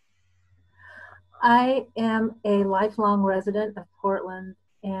go. I am a lifelong resident of Portland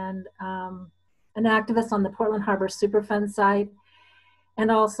and an activist on the Portland Harbor Superfund site and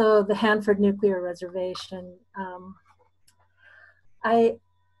also the Hanford Nuclear Reservation.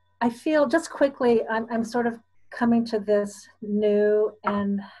 I feel just quickly, I'm sort of coming to this new,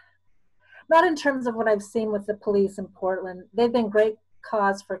 and not in terms of what I've seen with the police in Portland. They've been great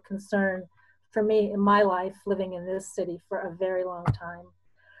cause for concern for me in my life living in this city for a very long time.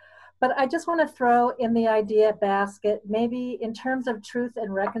 But I just want to throw in the idea basket, maybe in terms of truth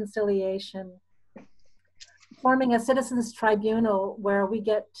and reconciliation, forming a citizens tribunal where we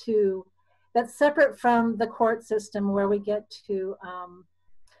get to, that's separate from the court system, where we get to,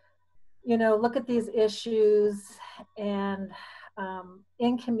 you know, look at these issues and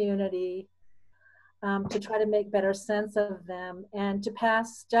in community to try to make better sense of them and to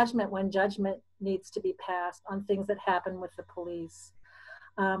pass judgment when judgment needs to be passed on things that happen with the police.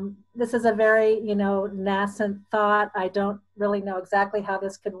 This is a very, you know, nascent thought. I don't really know exactly how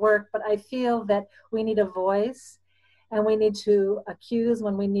this could work, but I feel that we need a voice and we need to accuse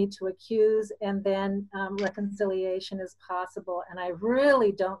when we need to accuse, and then reconciliation is possible. And I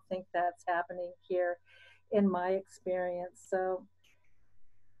really don't think that's happening here in my experience. So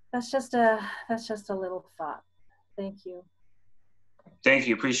that's just a little thought. Thank you. Thank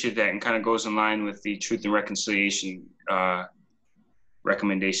you, appreciate that, and kind of goes in line with the truth and reconciliation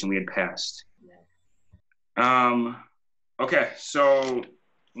recommendation we had passed. Okay, so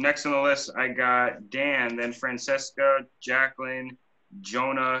next on the list, I got Dan, then Francesca, Jacqueline,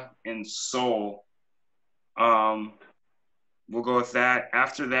 Jonah, and Sol. We'll go with that.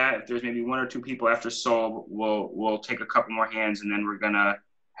 After that, if there's maybe one or two people after Sol, we'll take a couple more hands, and then we're gonna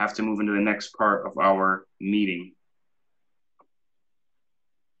have to move into the next part of our meeting.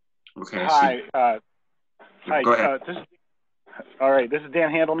 Okay. Hi. Hi. Go ahead. All right. This is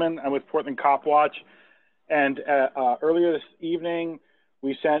Dan Handelman. I'm with Portland Cop Watch. And earlier this evening,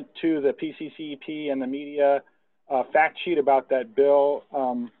 we sent to the PCCEP and the media a fact sheet about that bill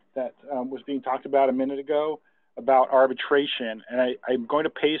that was being talked about a minute ago about arbitration. And I'm going to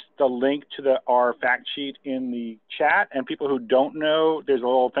paste the link to our fact sheet in the chat. And people who don't know, there's a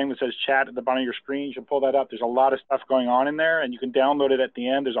little thing that says chat at the bottom of your screen. You can pull that up. There's a lot of stuff going on in there, and you can download it at the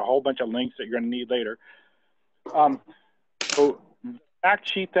end. There's a whole bunch of links that you're going to need later. So the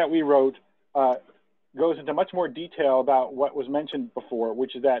fact sheet that we wrote goes into much more detail about what was mentioned before,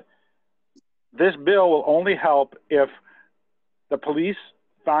 which is that this bill will only help if the police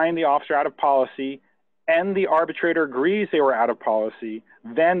find the officer out of policy and the arbitrator agrees they were out of policy,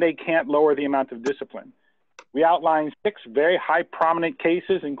 then they can't lower the amount of discipline. We outlined 6 very high prominent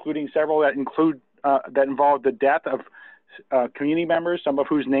cases, including several that involved the death of community members, some of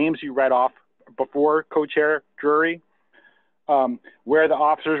whose names you read off before, Co-Chair Drury, where the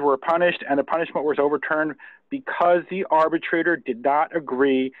officers were punished and the punishment was overturned because the arbitrator did not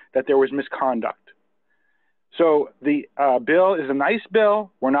agree that there was misconduct. So the bill is a nice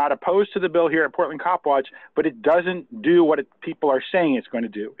bill. We're not opposed to the bill here at Portland Cop Watch, but it doesn't do what people are saying it's going to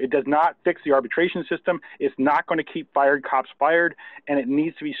do. It does not fix the arbitration system. It's not going to keep fired cops fired, and it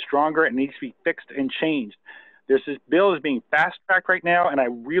needs to be stronger. It needs to be fixed and changed. This bill is being fast-tracked right now, and I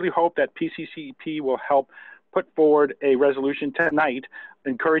really hope that PCCEP will help put forward a resolution tonight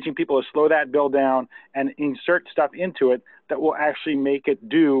encouraging people to slow that bill down and insert stuff into it that will actually make it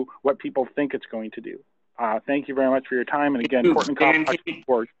do what people think it's going to do. Thank you very much for your time. And again, Portland Compact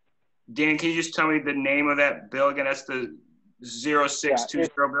support. Dan, can you just tell me the name of that bill again? That's the 0620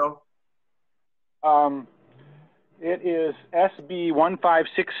 bill? It is SB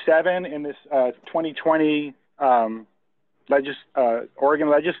 1567 in this 2020 Oregon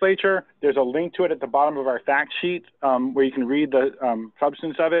legislature. There's a link to it at the bottom of our fact sheet where you can read the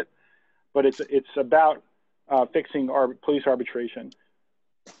substance of it, but it's about fixing our police arbitration.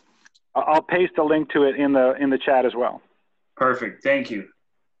 I'll paste a link to it in the chat as well. Perfect, thank you.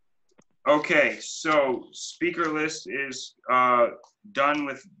 Okay, so speaker list is done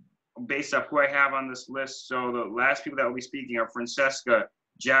with based off who I have on this list. So the last people that will be speaking are Francesca,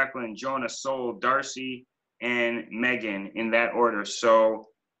 Jacqueline, Jonah, Sol, Darcy, and Megan in that order. So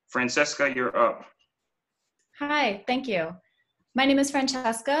Francesca, you're up. Hi, thank you. My name is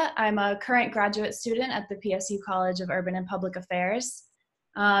Francesca. I'm a current graduate student at the PSU College of Urban and Public Affairs.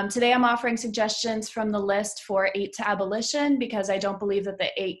 Today I'm offering suggestions from the list for 8 to abolition because I don't believe that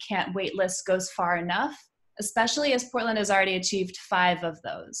the 8 can't wait list goes far enough, especially as Portland has already achieved 5 of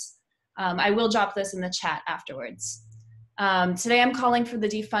those. I will drop this in the chat afterwards. Today I'm calling for the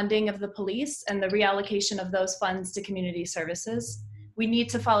defunding of the police and the reallocation of those funds to community services. We need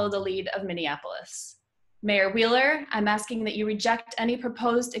to follow the lead of Minneapolis. Mayor Wheeler, I'm asking that you reject any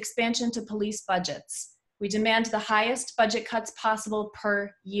proposed expansion to police budgets. We demand the highest budget cuts possible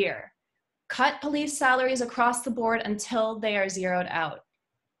per year. Cut police salaries across the board until they are zeroed out.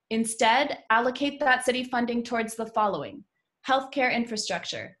 Instead, allocate that city funding towards the following: healthcare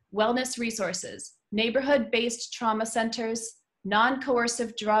infrastructure, wellness resources, neighborhood-based trauma centers,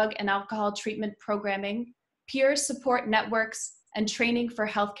 non-coercive drug and alcohol treatment programming, peer support networks, and training for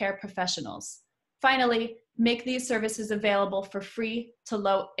healthcare professionals. Finally, make these services available for free to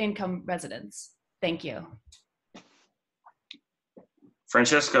low-income residents. Thank you.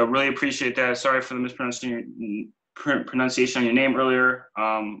 Francesca, really appreciate that. Sorry for the mispronunciation on your name earlier.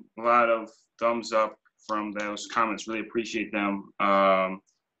 A lot of thumbs up from those comments. Really appreciate them.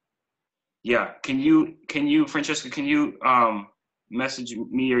 Yeah, can you, Francesca, can you message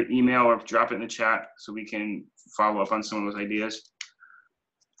me your email or drop it in the chat so we can follow up on some of those ideas?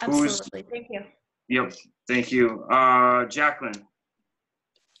 Absolutely, thank you. Yep, thank you. Jacqueline.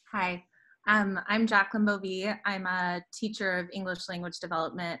 Hi, I'm Jacqueline Bovee. I'm a teacher of English language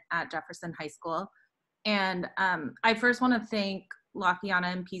development at Jefferson High School. And I first want to thank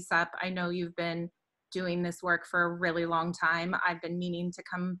Lakiana and PCCEP. I know you've been doing this work for a really long time. I've been meaning to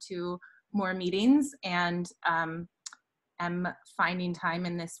come to more meetings and am finding time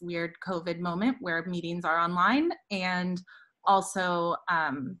in this weird COVID moment where meetings are online, and also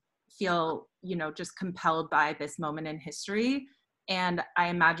feel, just compelled by this moment in history. And I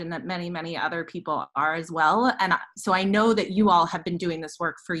imagine that many, many other people are as well. And so I know that you all have been doing this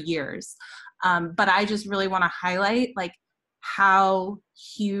work for years. But I just really want to highlight how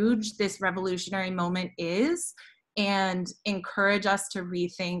huge this revolutionary moment is, and encourage us to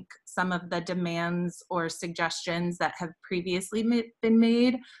rethink some of the demands or suggestions that have previously been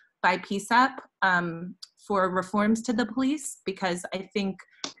made by PCCEP for reforms to the police, because I think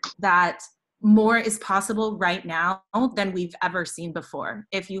that more is possible right now than we've ever seen before.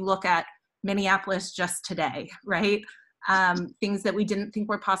 If you look at Minneapolis just today, right? Things that we didn't think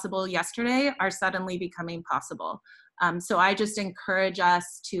were possible yesterday are suddenly becoming possible. So I just encourage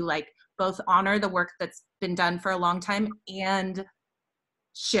us to both honor the work that's been done for a long time and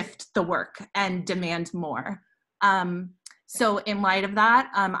shift the work and demand more. So in light of that,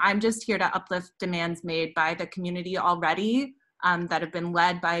 I'm just here to uplift demands made by the community already that have been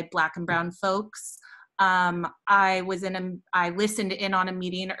led by Black and Brown folks. I listened in on a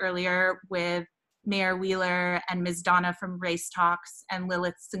meeting earlier with Mayor Wheeler and Ms. Donna from Race Talks and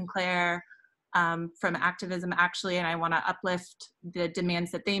Lilith Sinclair from Activism Actually, and I want to uplift the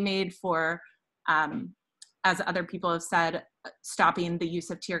demands that they made for, as other people have said, stopping the use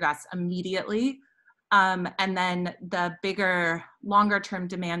of tear gas immediately. And then the bigger, longer term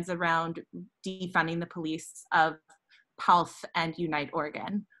demands around defunding the police of Health and Unite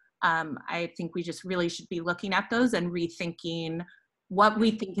Oregon. I think we just really should be looking at those and rethinking what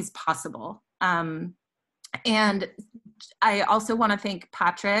we think is possible. And I also want to thank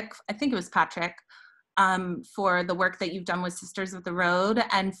Patrick, I think it was Patrick, for the work that you've done with Sisters of the Road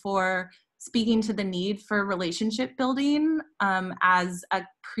and for speaking to the need for relationship building as a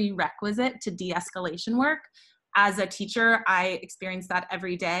prerequisite to de-escalation work. As a teacher, I experience that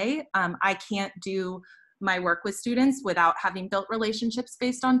every day. I can't do my work with students without having built relationships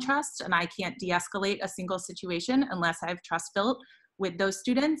based on trust, and I can't de-escalate a single situation unless I have trust built with those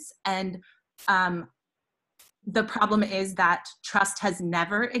students. And the problem is that trust has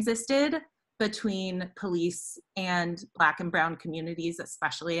never existed between police and Black and Brown communities,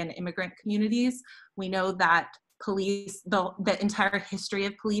 especially in immigrant communities. We know that police, the entire history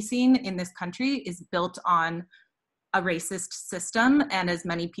of policing in this country is built on a racist system, and as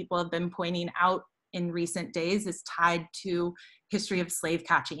many people have been pointing out in recent days, is tied to history of slave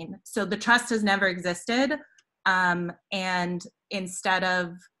catching. So the trust has never existed, and instead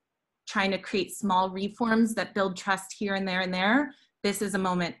of trying to create small reforms that build trust here and there, this is a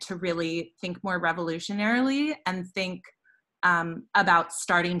moment to really think more revolutionarily and think about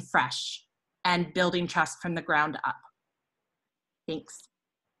starting fresh and building trust from the ground up. Thanks.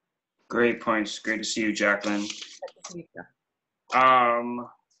 Great points. Great to see you, Jacqueline.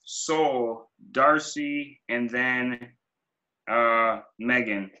 So Darcy and then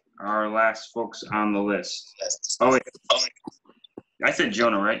Megan are our last folks on the list. Oh wait, I said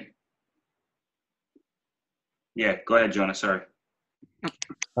Jonah, right? Yeah, go ahead, Jonah, sorry.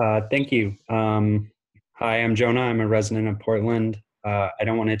 Thank you. Hi, I'm Jonah. I'm a resident of Portland. I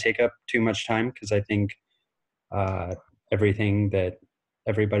don't want to take up too much time because I think everything that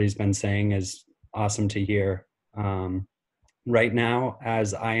everybody's been saying is awesome to hear. Right now,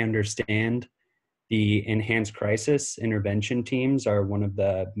 as I understand, the Enhanced Crisis Intervention Teams are one of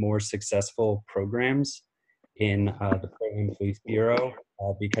the more successful programs in the Portland Police Bureau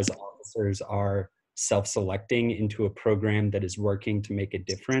because officers are self-selecting into a program that is working to make a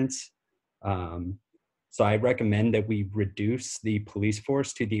difference. So I recommend that we reduce the police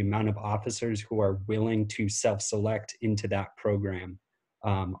force to the amount of officers who are willing to self-select into that program.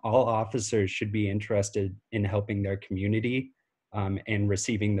 All officers should be interested in helping their community and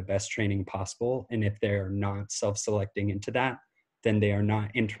receiving the best training possible. And if they're not self-selecting into that, then they are not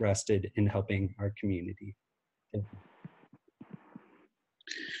interested in helping our community. Thank you.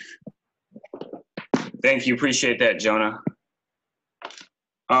 Thank you, appreciate that, Jonah.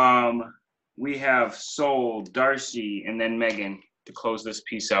 We have Sol, Darcy, and then Megan to close this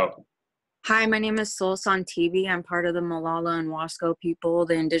piece out. Hi, my name is Sol Santibi. I'm part of the Molalla and Wasco people,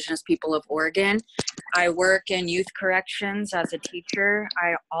 the indigenous people of Oregon. I work in youth corrections as a teacher.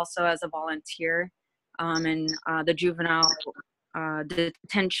 I also as a volunteer in the juvenile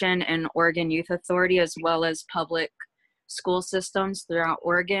detention and Oregon Youth Authority, as well as public school systems throughout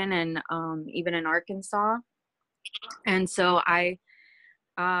Oregon and even in Arkansas. And so I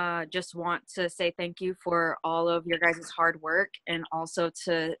just want to say thank you for all of your guys' hard work, and also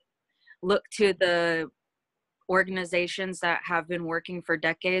to look to the organizations that have been working for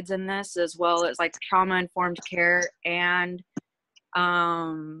decades in this, as well as like trauma-informed care and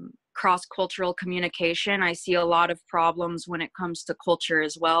cross-cultural communication. I see a lot of problems when it comes to culture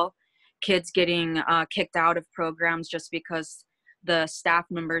as well. Kids getting kicked out of programs just because the staff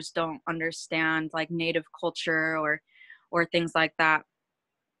members don't understand like Native culture or things like that.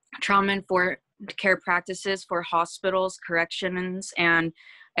 Trauma-informed care practices for hospitals, corrections, and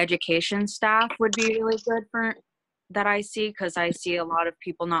education staff would be really good for that I see, because I see a lot of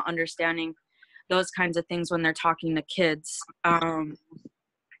people not understanding those kinds of things when they're talking to kids.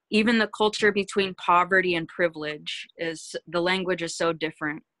 Even the culture between poverty and privilege is, the language is so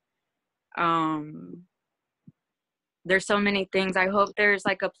different. There's so many things. I hope there's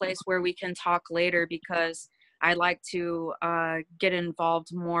like a place where we can talk later, because I'd like to get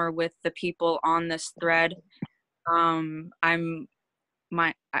involved more with the people on this thread. I'm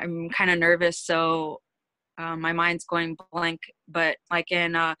kind of nervous, so my mind's going blank, but like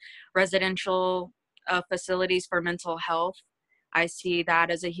in residential facilities for mental health, I see that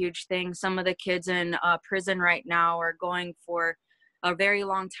as a huge thing. Some of the kids in prison right now are going for a very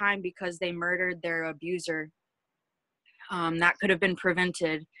long time because they murdered their abuser. That could have been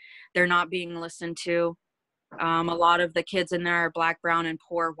prevented. They're not being listened to. A lot of the kids in there are Black, brown, and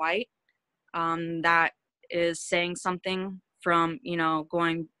poor white. That is saying something from, you know,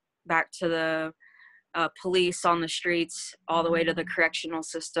 going back to the police on the streets all the way to the correctional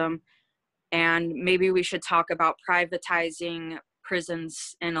system. And maybe we should talk about privatizing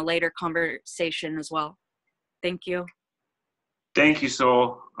prisons in a later conversation as well. Thank you. Thank you,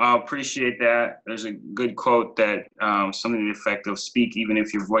 Sol. Appreciate that. There's a good quote that something to the effect of speak even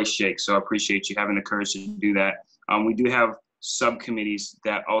if your voice shakes. So I appreciate you having the courage to do that. We do have subcommittees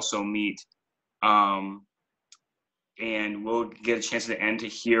that also meet, and we'll get a chance at the end to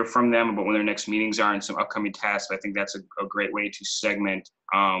hear from them about when their next meetings are and some upcoming tasks. I think that's a great way to segment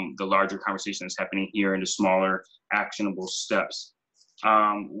the larger conversation that's happening here into smaller actionable steps.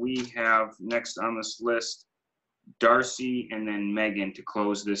 We have next on this list, Darcy and then Megan to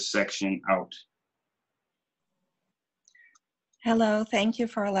close this section out. Hello, thank you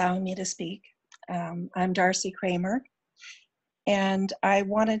for allowing me to speak. I'm Darcy Kramer, and I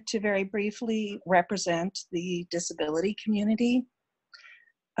wanted to very briefly represent the disability community.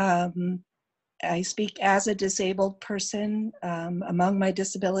 I speak as a disabled person. Among my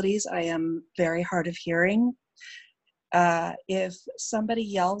disabilities, I am very hard of hearing. If somebody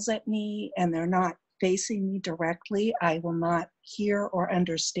yells at me and they're not facing me directly, I will not hear or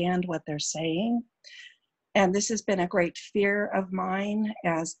understand what they're saying. And this has been a great fear of mine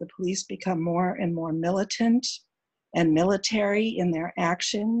as the police become more and more militant and military in their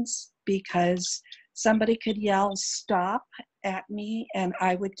actions, because somebody could yell "stop" at me and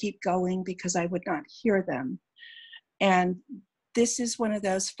I would keep going because I would not hear them. And this is one of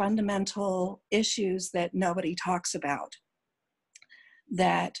those fundamental issues that nobody talks about,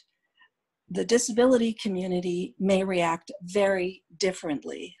 that the disability community may react very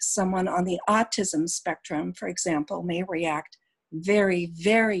differently. Someone on the autism spectrum, for example, may react very,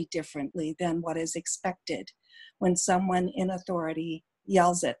 very differently than what is expected when someone in authority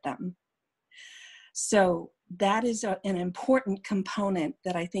yells at them. So that is an important component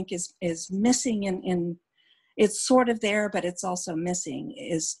that I think is missing in it's sort of there, but it's also missing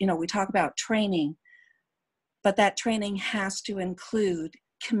is, we talk about training, but that training has to include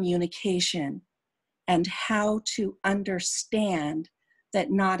communication and how to understand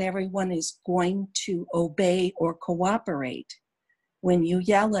that not everyone is going to obey or cooperate when you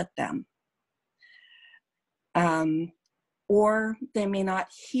yell at them. Or they may not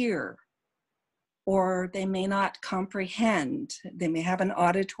hear, or they may not comprehend. They may have an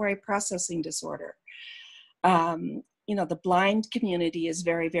auditory processing disorder. The blind community is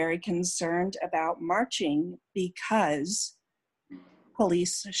very, very concerned about marching because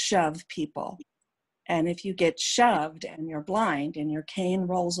police shove people. And if you get shoved and you're blind and your cane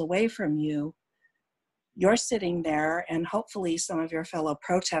rolls away from you, you're sitting there and hopefully some of your fellow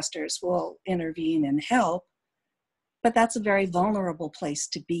protesters will intervene and help, but that's a very vulnerable place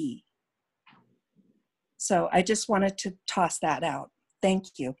to be. So I just wanted to toss that out. Thank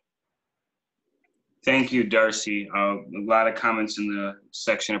you. Thank you, Darcy. A lot of comments in the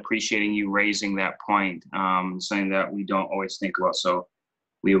section appreciating you raising that point, something that we don't always think about. So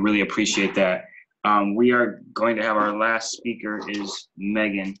we really appreciate that. We are going to have our last speaker is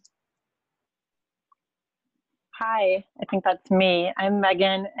Megan. Hi, I think that's me. I'm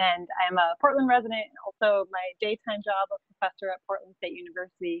Megan, and I'm a Portland resident, and also my daytime job, a professor at Portland State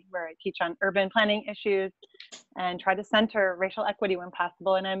University, where I teach on urban planning issues and try to center racial equity when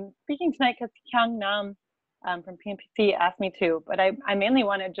possible. And I'm speaking tonight because Kyung Nam from PCCEP asked me to, but I mainly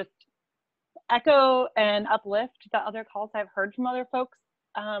want to just echo and uplift the other calls I've heard from other folks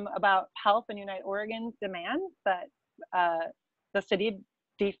about HELP and Unite Oregon's demands that the city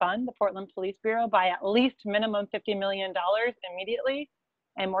defund the Portland Police Bureau by at least minimum $50 million immediately,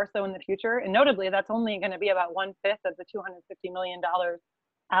 and more so in the future. And notably, that's only going to be about 1/5 of the $250 million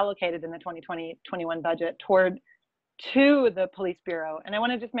allocated in the 2020-21 budget to the police bureau. And I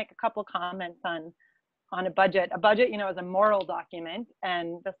want to just make a couple comments on a budget. A budget, is a moral document,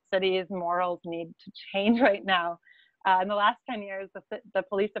 and the city's morals need to change right now. In the last 10 years, the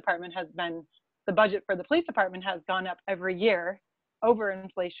police department the budget for the police department has gone up every year over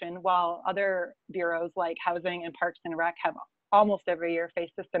inflation, while other bureaus like Housing and Parks and Rec have almost every year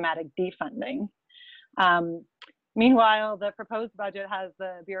faced systematic defunding. Meanwhile, the proposed budget has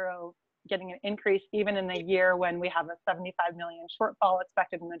the bureau getting an increase even in the year when we have a 75 million shortfall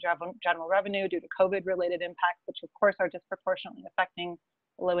expected in the general revenue due to COVID-related impacts, which of course are disproportionately affecting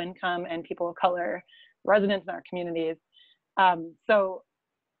low income and people of color residents in our communities. So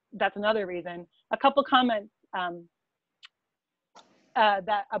that's another reason. A couple comments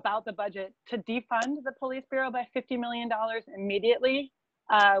about the budget. To defund the police bureau by $50 million immediately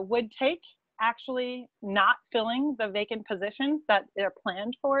would take actually not filling the vacant positions that they're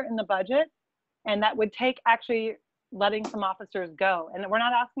planned for in the budget, and that would take actually letting some officers go. And we're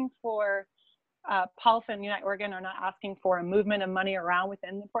not asking for Pulse and Unite Oregon are not asking for a movement of money around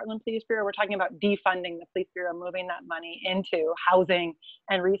within the Portland Police Bureau. We're talking about defunding the police bureau, moving that money into housing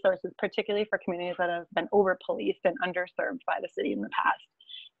and resources, particularly for communities that have been over-policed and underserved by the city in the past.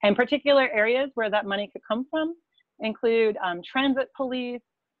 And particular areas where that money could come from include transit police,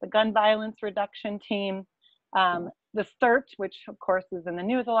 the gun violence reduction team, the CERT, which of course is in the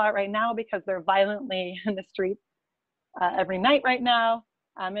news a lot right now because they're violently in the streets every night right now,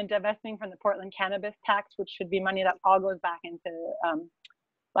 and divesting from the Portland cannabis tax, which should be money that all goes back into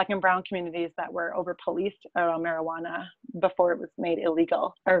Black and brown communities that were over policed around marijuana before it was made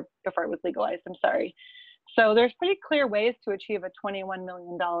illegal, or before it was legalized, I'm sorry. So there's pretty clear ways to achieve a $21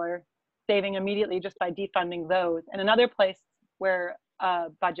 million saving immediately just by defunding those. And another place where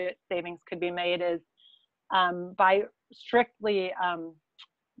budget savings could be made is by strictly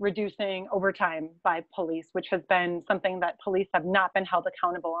reducing overtime by police, which has been something that police have not been held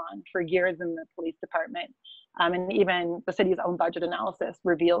accountable on for years in the police department. And even the city's own budget analysis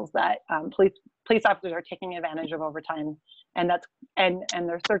reveals that police officers are taking advantage of overtime, and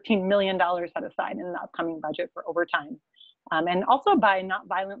there's $13 million set aside in the upcoming budget for overtime. And also by not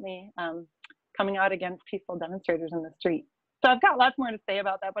violently coming out against peaceful demonstrators in the street. So I've got lots more to say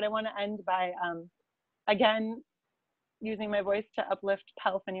about that, but I want to end by, again, using my voice to uplift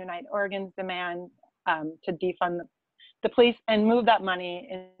PELF and Unite Oregon's demand to defund the police and move that money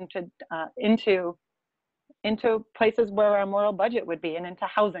into places where our moral budget would be, and into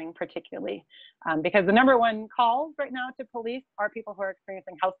housing particularly, because the number one calls right now to police are people who are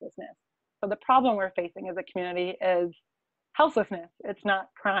experiencing houselessness. So the problem we're facing as a community is houselessness. It's not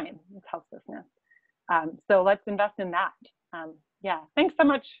crime, it's houselessness. So let's invest in that. Yeah, thanks so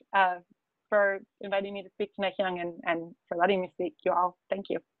much for inviting me to speak tonight, Young, and for letting me speak, you all. Thank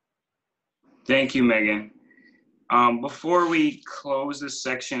you. Thank you, Megan. Before we close this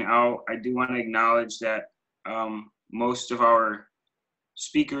section out, I do want to acknowledge that most of our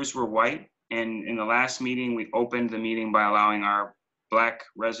speakers were white, and in the last meeting, we opened the meeting by allowing our Black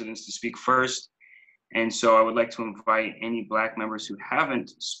residents to speak first. And so I would like to invite any Black members who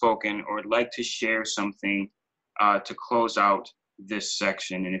haven't spoken or would like to share something to close out this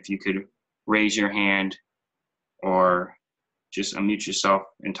section. And if you could raise your hand or just unmute yourself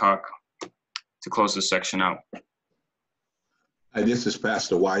and talk to close this section out. Hi, this is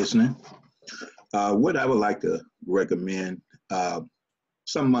Pastor Wiseman. What I would like to recommend,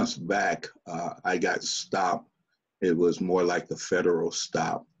 some months back, I got stopped. It was more like the federal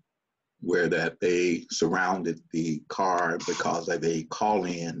stop, where that they surrounded the car because of a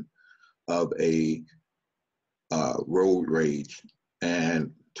call-in of a road rage.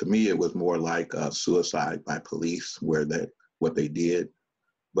 And to me, it was more like a suicide by police, where what they did.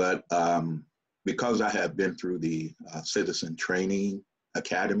 But because I have been through the Citizen Training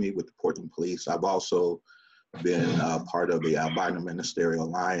Academy with the Portland Police, I've also been part of the Albino Ministerial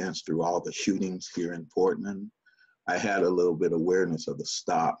Alliance through all the shootings here in Portland. I had a little bit of awareness of the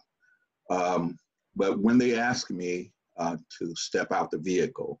stop. But when they asked me to step out the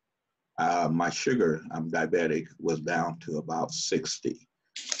vehicle, my sugar, I'm diabetic, was down to about 60.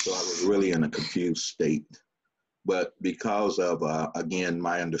 So I was really in a confused state. But because of, again,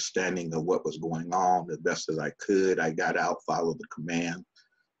 my understanding of what was going on, the best as I could, I got out, followed the command,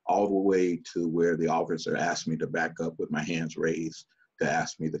 all the way to where the officer asked me to back up with my hands raised to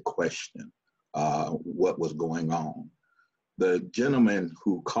ask me the question, what was going on. The gentleman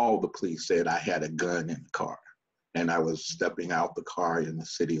who called the police said I had a gun in the car, and I was stepping out the car in the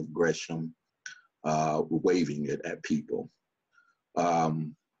city of Gresham, waving it at people.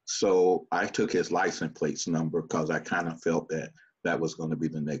 So I took his license plate number because I kind of felt that that was going to be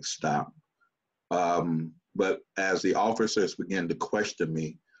the next stop. But as the officers began to question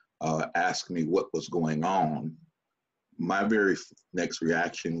me, ask me what was going on, my very next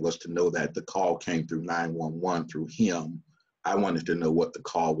reaction was to know that the call came through 911 through him. I wanted to know what the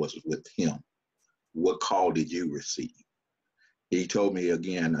call was with him. What call did you receive? He told me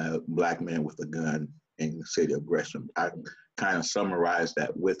again, a Black man with a gun in the city of Gresham. I kind of summarized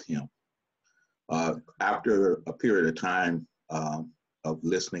that with him. After a period of time of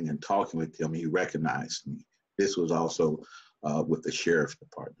listening and talking with him, he recognized me. This was also with the sheriff's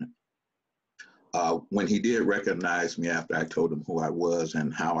department. When he did recognize me after I told him who I was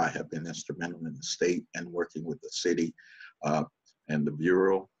and how I have been instrumental in the state and working with the city and the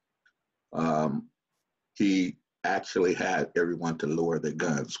Bureau, he actually had everyone to lower their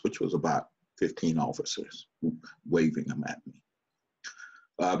guns, which was about 15 officers waving them at me.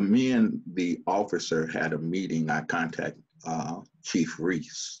 Me and the officer had a meeting. I contacted Chief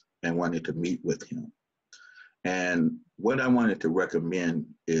Reese and wanted to meet with him. And what I wanted to recommend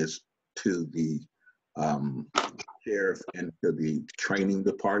is to the sheriff and to the training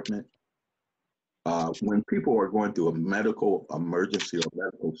department, when people are going through a medical emergency or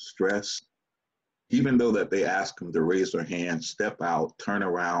medical stress, even though that they ask them to raise their hand, step out, turn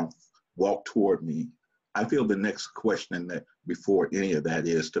around, walk toward me, I feel the next question that before any of that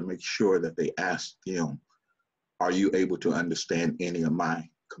is to make sure that they ask them, are you able to understand any of my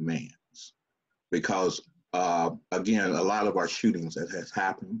commands? Because again, a lot of our shootings that has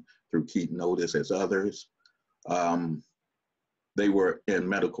happened through Keep Notice as others, they were in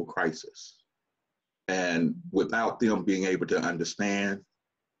medical crisis. And without them being able to understand,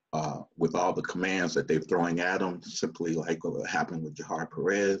 with all the commands that they're throwing at them, simply like what happened with Jahar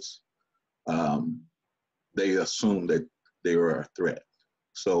Perez, they assumed that they were a threat.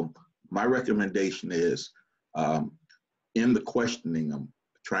 So my recommendation is, in the questioning them,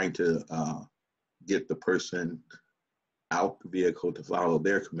 trying to get the person out the vehicle to follow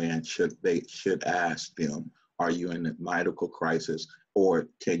their command, should ask them, are you in a medical crisis, or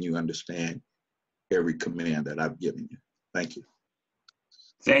can you understand every command that I've given you? Thank you.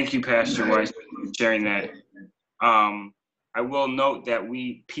 Thank you, Pastor Weiss, for sharing that. I will note that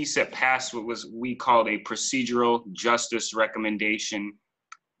PCCEP passed what we called a procedural justice recommendation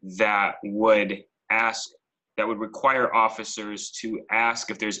that would require officers to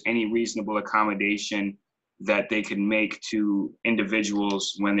ask if there's any reasonable accommodation that they can make to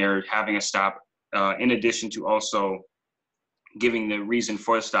individuals when they're having a stop, in addition to also giving the reason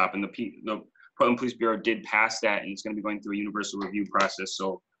for the stop. And the Portland Police Bureau did pass that, and it's going to be going through a universal review process.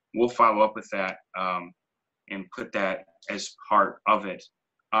 So we'll follow up with that and put that as part of it.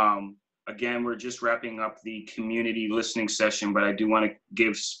 Again, we're just wrapping up the community listening session, but I do want to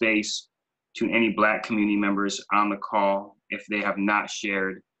give space to any Black community members on the call, if they have not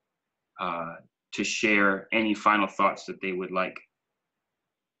shared, to share any final thoughts that they would like.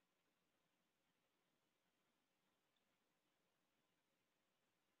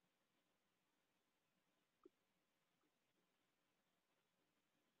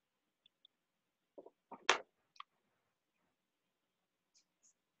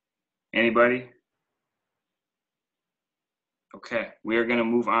 Anybody? Okay, we are going to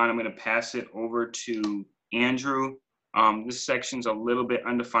move on. I'm going to pass it over to Andrew. This section's a little bit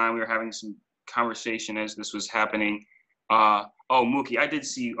undefined. We were having some conversation as this was happening. Oh, Mookie, I did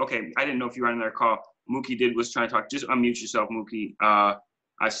see you. Okay, I didn't know if you were on another call. Mookie was trying to talk. Just unmute yourself, Mookie.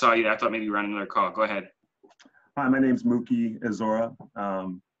 I saw you. I thought maybe you were on another call. Go ahead. Hi, my name's Mookie Azora.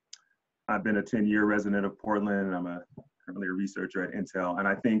 I've been a 10-year resident of Portland, and I'm currently a researcher at Intel. And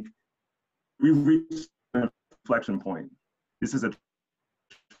I think we've reached an inflection point. This is a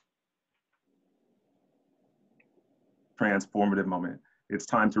transformative moment. It's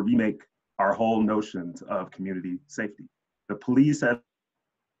time to remake our whole notions of community safety. The police have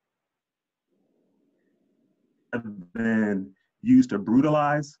been used to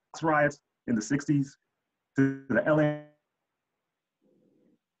brutalize riots in the 60s, to the LA.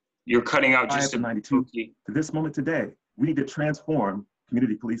 You're cutting out just in 92 to this moment today. We need to transform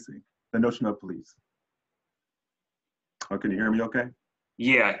community policing, the notion of police. Oh, can you hear me okay?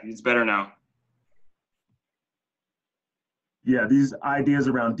 Yeah, it's better now. Yeah, these ideas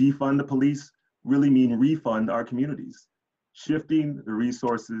around defund the police really mean refund our communities, shifting the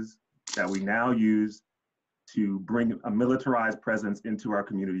resources that we now use to bring a militarized presence into our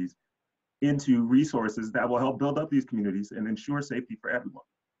communities into resources that will help build up these communities and ensure safety for everyone,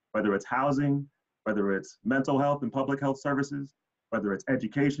 whether it's housing, whether it's mental health and public health services, whether it's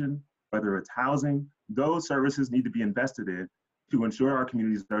education, whether it's housing. Those services need to be invested in to ensure our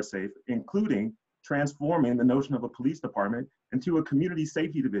communities are safe, including transforming the notion of a police department into a community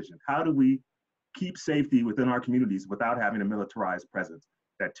safety division. How do we keep safety within our communities without having a militarized presence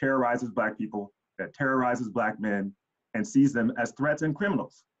that terrorizes Black people, that terrorizes Black men, and sees them as threats and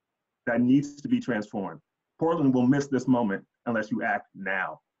criminals? That needs to be transformed. Portland will miss this moment unless you act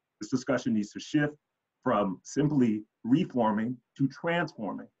now. This discussion needs to shift from simply reforming to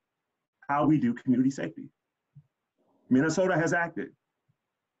transforming how we do community safety. Minnesota has acted.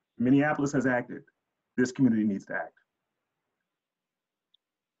 Minneapolis has acted. This community needs to act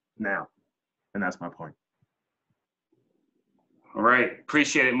now. And that's my point. All right,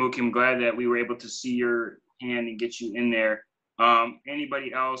 appreciate it, Mookie. I'm glad that we were able to see your hand and get you in there.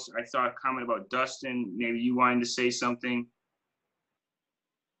 Anybody else? I saw a comment about Dustin. Maybe you wanted to say something?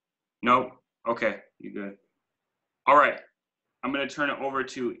 Nope. Okay, you're good. All right, I'm going to turn it over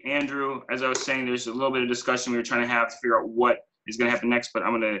to Andrew. As I was saying, there's a little bit of discussion we were trying to have to figure out what is going to happen next, but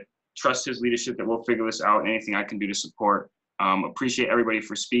I'm going to trust his leadership that we'll figure this out and anything I can do to support. Appreciate everybody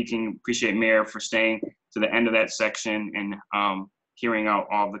for speaking. Appreciate Mayor for staying to the end of that section and hearing out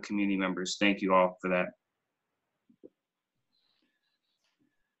all the community members. Thank you all for that.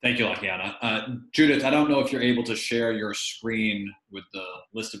 Thank you, Lakiana. Judith, I don't know if you're able to share your screen with the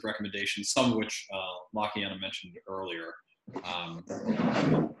list of recommendations, some of which Lakiana mentioned earlier.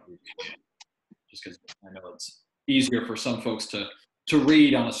 Just because I know it's easier for some folks to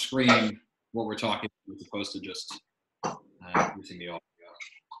read on a screen what we're talking about as opposed to just using the audio.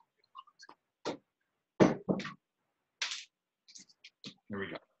 Here we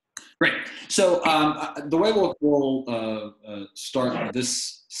go. Great. So the way we'll start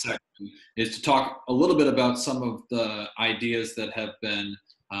this section is to talk a little bit about some of the ideas that have been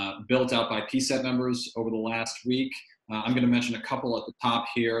built out by PCCEP members over the last week. I'm going to mention a couple at the top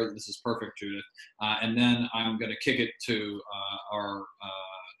here. This is perfect, Judith. And then I'm going to kick it to our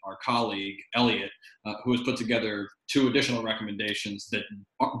colleague, Elliot, who has put together 2 additional recommendations that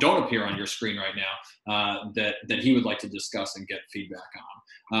don't appear on your screen right now that he would like to discuss and get feedback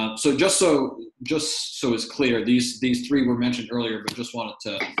on. So just so it's clear, these 3 were mentioned earlier, but just wanted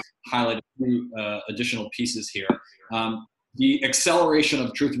to highlight a few additional pieces here. The acceleration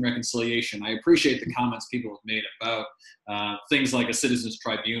of truth and reconciliation. I appreciate the comments people have made about things like a citizens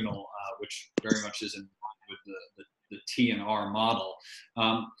tribunal, which very much is in line with the T&R model.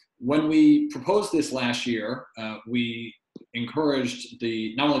 When we proposed this last year, we encouraged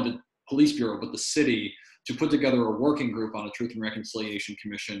not only the police bureau, but the city to put together a working group on a Truth and Reconciliation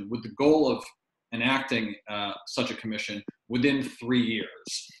Commission with the goal of enacting such a commission within 3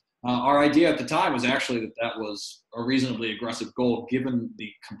 years. Our idea at the time was actually that was a reasonably aggressive goal given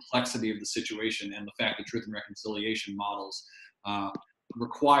the complexity of the situation and the fact that truth and reconciliation models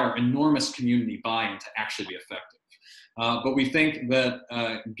require enormous community buy-in to actually be effective. But we think that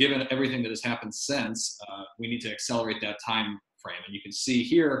given everything that has happened since, we need to accelerate that time frame. And you can see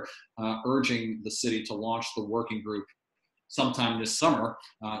here urging the city to launch the working group sometime this summer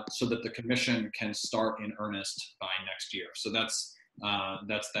so that the commission can start in earnest by next year. So that's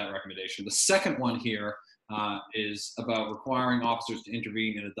that recommendation. The second one here is about requiring officers to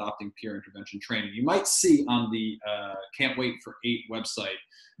intervene in adopting peer intervention training. You might see on the Can't Wait for 8 website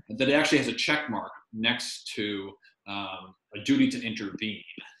that it actually has a check mark next to a duty to intervene.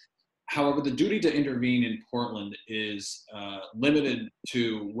 However, the duty to intervene in Portland is limited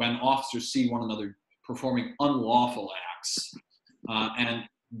to when officers see one another performing unlawful acts. And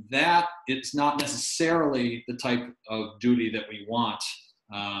that it's not necessarily the type of duty that we want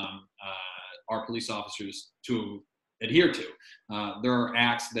our police officers to adhere to. There are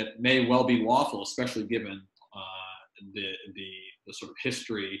acts that may well be lawful, especially given the sort of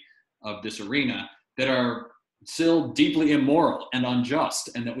history of this arena, that are still deeply immoral and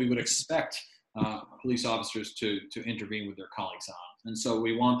unjust, and that we would expect police officers to intervene with their colleagues on. And so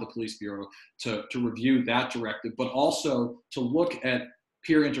we want the police bureau to review that directive, but also to look at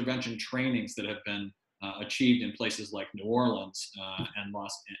peer intervention trainings that have been achieved in places like New Orleans and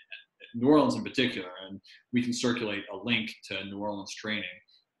New Orleans in particular, and we can circulate a link to New Orleans training.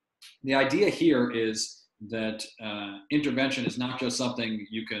 The idea here is that intervention is not just something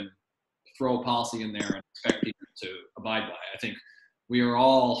you can throw a policy in there and expect people to abide by. I think we are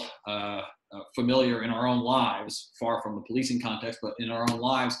all familiar in our own lives, far from the policing context, but in our own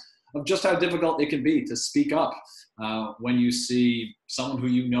lives, of just how difficult it can be to speak up when you see someone who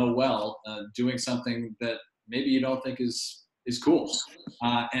you know well doing something that maybe you don't think is cool.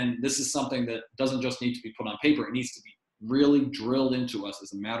 And this is something that doesn't just need to be put on paper, it needs to be really drilled into us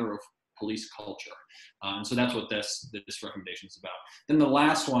as a matter of police culture. And so that's what this recommendation is about. Then the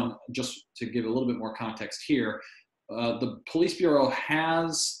last one, just to give a little bit more context here, the Police Bureau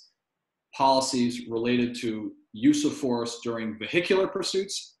has policies related to use of force during vehicular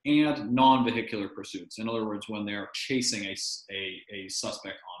pursuits and non-vehicular pursuits. In other words, when they're chasing a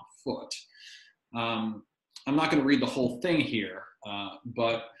suspect on foot. I'm not going to read the whole thing here,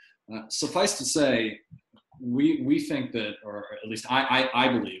 but suffice to say, we think that, or at least I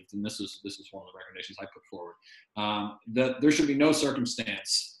believed, and this is one of the recommendations I put forward, that there should be no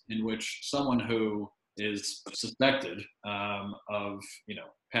circumstance in which someone who is suspected of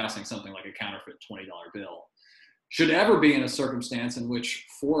passing something like a counterfeit $20 bill should ever be in a circumstance in which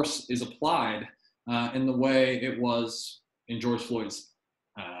force is applied in the way it was in George Floyd's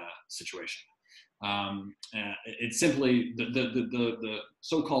situation. It's simply the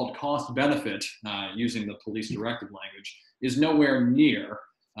so-called cost benefit, using the police directive language, is nowhere near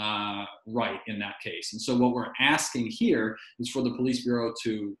right in that case. And so what we're asking here is for the Police Bureau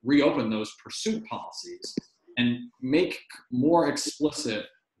to reopen those pursuit policies and make more explicit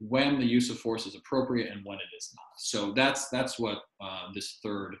when the use of force is appropriate and when it is not. So that's what this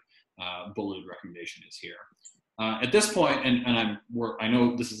third bulleted recommendation is here. At this point, and I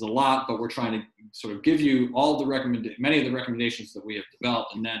know this is a lot, but we're trying to sort of give you all many of the recommendations that we have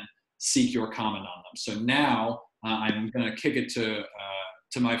developed, and then seek your comment on them. So now I'm going to kick it to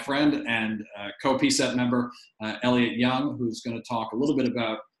my friend and co-PCCEP member Elliot Young, who's going to talk a little bit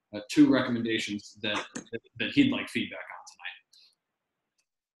about 2 recommendations that he'd like feedback on tonight.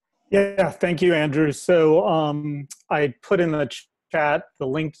 Yeah, thank you, Andrew. So I put in the chat the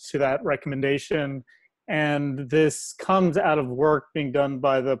link to that recommendation. And this comes out of work being done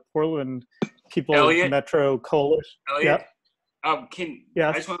by the Portland People's Elliot? Metro Coalition. Elliot? Yeah.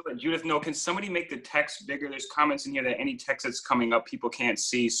 I just want to let Judith know, can somebody make the text bigger? There's comments in here that any text that's coming up, people can't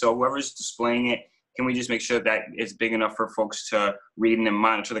see. So whoever's displaying it, can we just make sure that it's big enough for folks to read and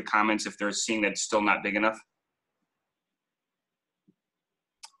monitor the comments if they're seeing that it's still not big enough?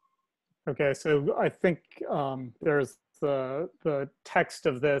 Okay, so I think there's the text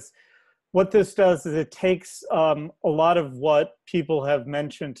of this. What this does is it takes a lot of what people have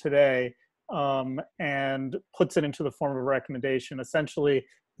mentioned today and puts it into the form of a recommendation. Essentially,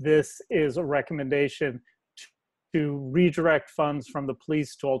 this is a recommendation to redirect funds from the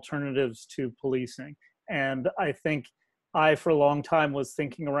police to alternatives to policing. And I think I, for a long time, was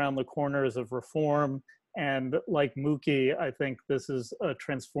thinking around the corners of reform. And like Mookie, I think this is a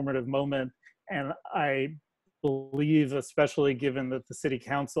transformative moment. And I believe, especially given that the City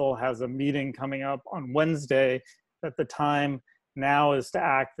Council has a meeting coming up on Wednesday, that the time now is to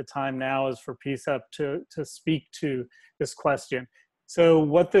act. The time now is for PCCEP to speak to this question. So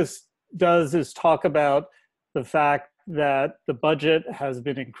what this does is talk about the fact that the budget has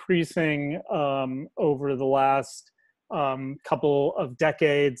been increasing over the last couple of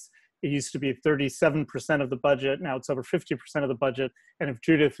decades. It used to be 37% of the budget. Now it's over 50% of the budget. And if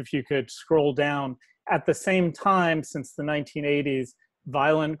Judith, if you could scroll down, at the same time, since the 1980s,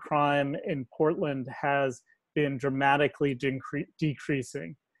 violent crime in Portland has been dramatically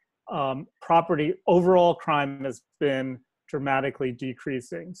decreasing. Overall crime has been dramatically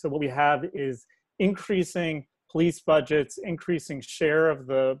decreasing. So what we have is increasing police budgets, increasing share of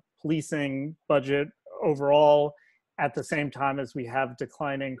the policing budget overall, at the same time as we have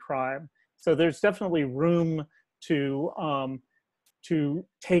declining crime. So there's definitely room to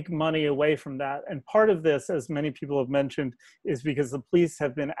take money away from that. And part of this, as many people have mentioned, is because the police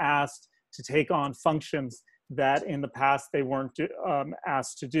have been asked to take on functions that in the past they weren't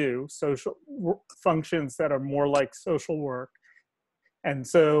asked to do, social functions that are more like social work. And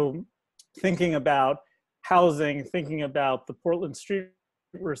so thinking about housing, thinking about the Portland street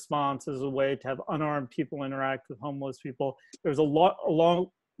response as a way to have unarmed people interact with homeless people. There's a long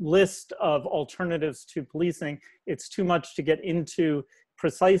list of alternatives to policing. It's too much to get into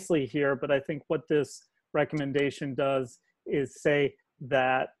precisely here, but I think what this recommendation does is say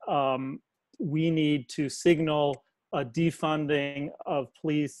that we need to signal a defunding of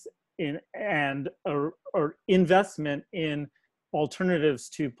police and investment in alternatives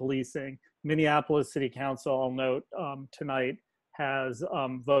to policing. Minneapolis City Council, I'll note tonight, has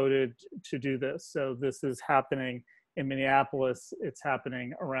voted to do this. So this is happening in Minneapolis, it's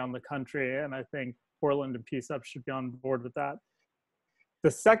happening around the country, and I think Portland and PCCEP should be on board with that.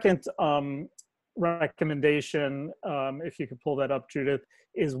 The second recommendation, if you could pull that up, Judith,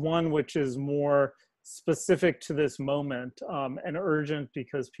 is one which is more specific to this moment and urgent,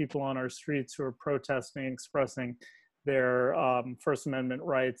 because people on our streets who are protesting, expressing their First Amendment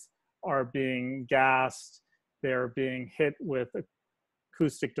rights are being gassed, they're being hit with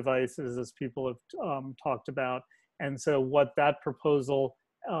acoustic devices, as people have talked about. And so what that proposal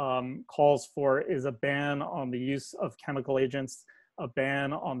calls for is a ban on the use of chemical agents, a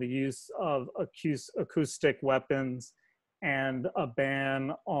ban on the use of acoustic weapons, and a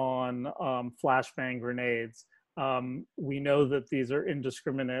ban on flashbang grenades. We know that these are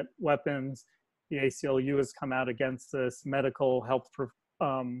indiscriminate weapons. The ACLU has come out against this. Medical health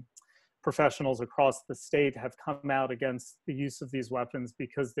professionals across the state have come out against the use of these weapons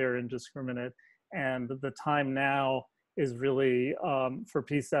because they're indiscriminate. And the time now is really for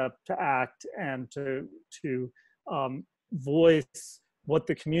PCCEP to act and to voice what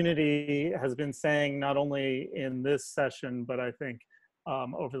the community has been saying, not only in this session, but I think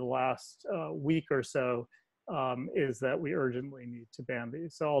over the last week or so, is that we urgently need to ban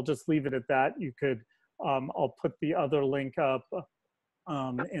these. So I'll just leave it at that. You could, I'll put the other link up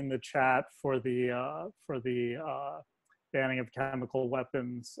in the chat for the banning of chemical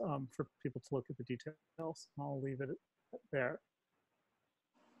weapons for people to look at the details. I'll leave it there.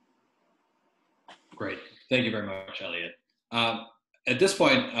 Great, thank you very much, Elliot. At this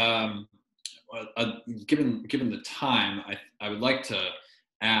point, given the time, I would like to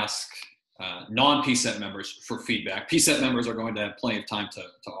ask non-PCCEP members for feedback. PCCEP members are going to have plenty of time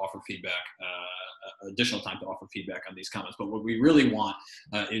to offer feedback, additional time to offer feedback on these comments. But what we really want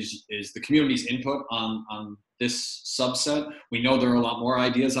is the community's input on this subset. We know there are a lot more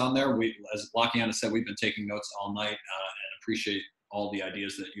ideas on there. As Lakiana said, we've been taking notes all night and appreciate all the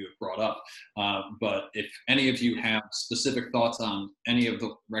ideas that you have brought up. But if any of you have specific thoughts on any of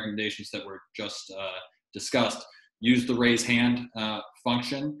the recommendations that were just discussed, use the raise hand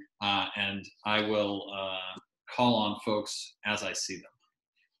function, and I will call on folks as I see them.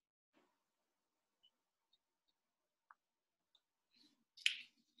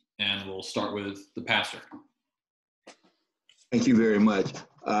 And we'll start with the pastor. Thank you very much.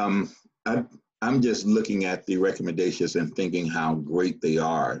 I'm just looking at the recommendations and thinking how great they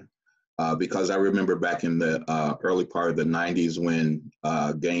are, because I remember back in the early part of the 90s when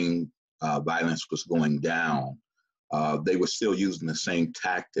gang violence was going down, they were still using the same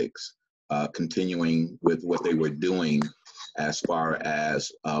tactics, continuing with what they were doing as far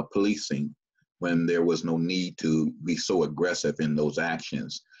as policing, when there was no need to be so aggressive in those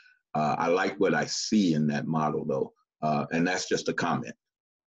actions. I like what I see in that model, though, and that's just a comment.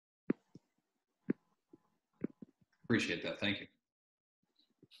 Appreciate that. Thank you.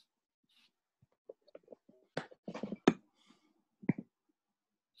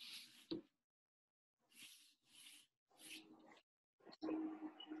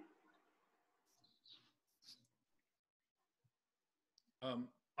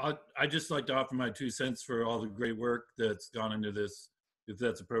 I'd just like to offer my 2 cents for all the great work that's gone into this, if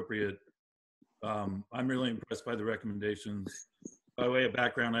that's appropriate. I'm really impressed by the recommendations. By way of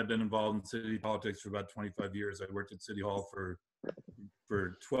background, I've been involved in city politics for about 25 years. I worked at City Hall for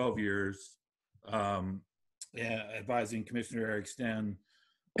 12 years, advising Commissioner Eric Sten.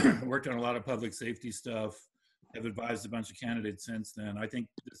 Worked on a lot of public safety stuff. Have advised a bunch of candidates since then. I think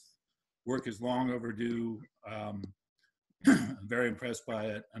this work is long overdue. I'm very impressed by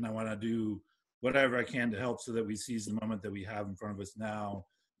it, and I want to do whatever I can to help so that we seize the moment that we have in front of us now,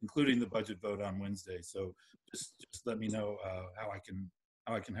 including the budget vote on Wednesday. So just let me know how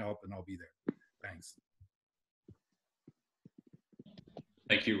I can help, and I'll be there. Thanks.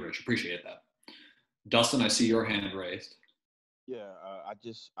 Thank you, Rich. Appreciate that. Dustin, I see your hand raised. Yeah,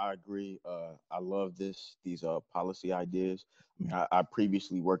 I agree. I love these policy ideas. I mean, I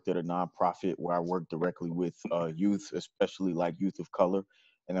previously worked at a nonprofit where I worked directly with youth, especially like youth of color.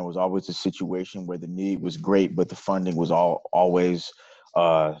 And there was always a situation where the need was great, but the funding was always,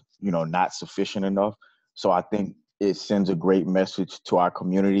 not sufficient enough. So I think it sends a great message to our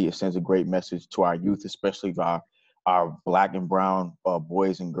community. It sends a great message to our youth, especially our Black and brown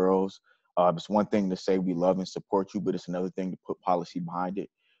boys and girls. It's one thing to say we love and support you, but it's another thing to put policy behind it.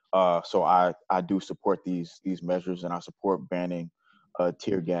 So I do support these measures, and I support banning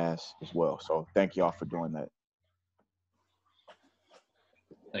tear gas as well. So thank y'all for doing that.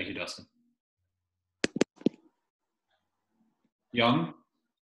 Thank you, Dustin. Young?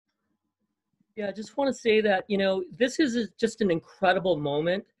 Yeah, I just want to say that, this is just an incredible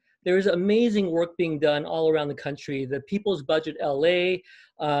moment. There is amazing work being done all around the country. The People's Budget LA,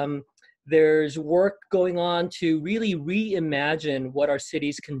 there's work going on to really reimagine what our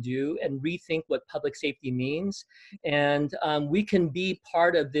cities can do and rethink what public safety means. And we can be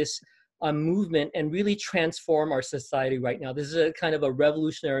part of this movement and really transform our society right now. This is a kind of a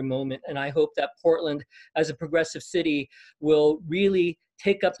revolutionary moment, and I hope that Portland, as a progressive city, will really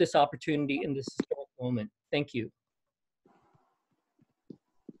take up this opportunity in this historic moment. Thank you.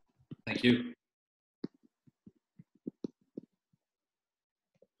 Thank you.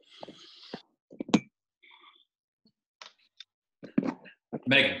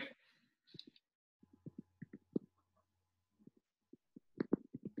 Megan.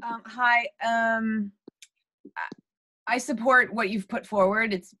 Hi. I support what you've put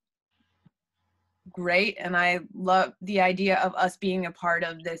forward. It's great, and I love the idea of us being a part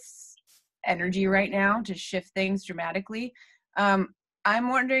of this energy right now to shift things dramatically. I'm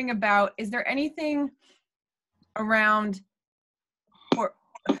wondering about, is there anything around,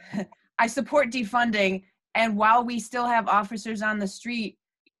 I support defunding, and while we still have officers on the street,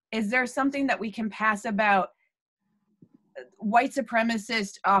 is there something that we can pass about white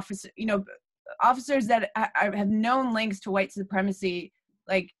supremacist officers that have known links to white supremacy?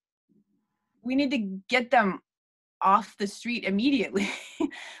 Like, we need to get them off the street immediately.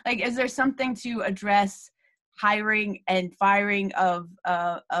 Like, is there something to address hiring and firing of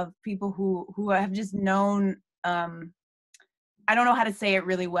people who have just known, I don't know how to say it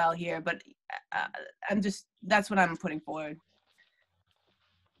really well here, but that's what I'm putting forward.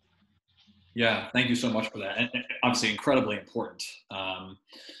 Yeah, thank you so much for that. And obviously incredibly important.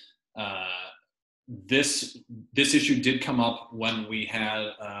 This issue did come up when we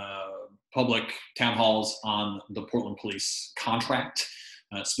had public town halls on the Portland Police contract,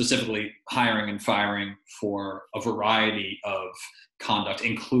 specifically hiring and firing for a variety of conduct,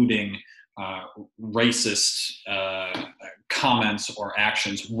 including racist comments or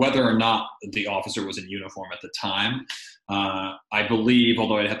actions, whether or not the officer was in uniform at the time. I believe,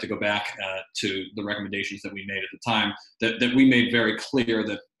 although I'd have to go back to the recommendations that we made at the time, that we made very clear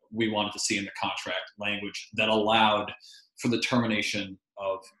that we wanted to see in the contract language that allowed for the termination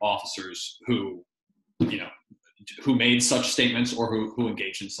of officers who, who made such statements or who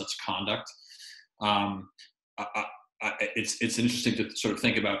engaged in such conduct. It's interesting to sort of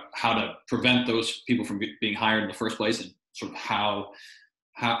think about how to prevent those people from being hired in the first place, and sort of how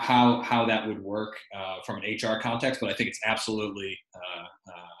that would work from an HR context. But I think it's absolutely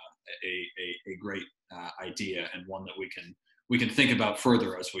a great idea, and one that we can think about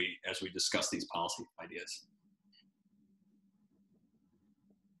further as we discuss these policy ideas.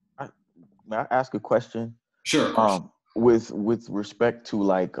 May I ask a question? Sure, of course. With respect to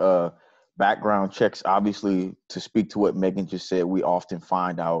like background checks, obviously, to speak to what Megan just said, we often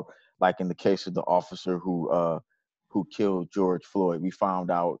find out, like in the case of the officer who killed George Floyd, we found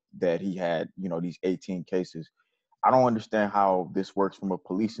out that he had, these 18 cases. I don't understand how this works from a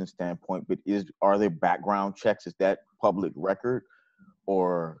policing standpoint, but are there background checks? Is that public record,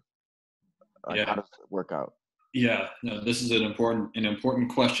 or how does it work out? Yeah, no, this is an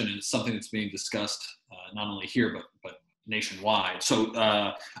important question, and it's something that's being discussed not only here but nationwide. So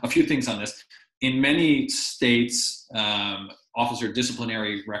a few things on this. In many states, officer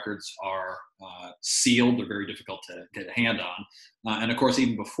disciplinary records are sealed. They're very difficult to get a hand on. And of course,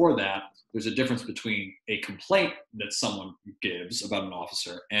 even before that, there's a difference between a complaint that someone gives about an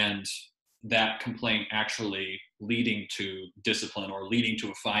officer and that complaint actually leading to discipline or leading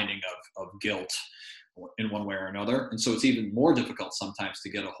to a finding of guilt in one way or another. And so it's even more difficult sometimes to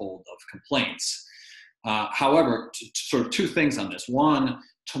get a hold of complaints. However, sort of two things on this. One,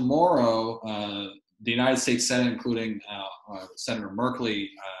 tomorrow, the United States Senate, including Senator Merkley,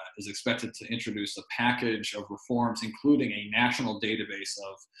 is expected to introduce a package of reforms, including a national database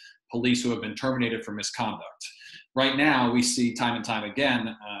of police who have been terminated for misconduct. Right now, we see time and time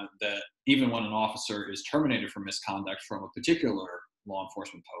again that even when an officer is terminated for misconduct from a particular law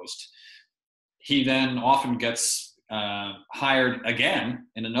enforcement post, he then often gets hired again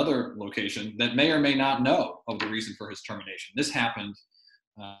in another location that may or may not know of the reason for his termination. This happened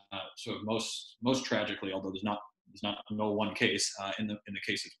sort of most tragically, although there's not no one case in the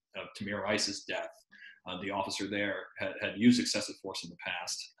case of Tamir Rice's death. The officer there had used excessive force in the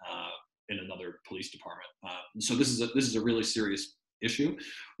past in another police department. So this is a really serious issue.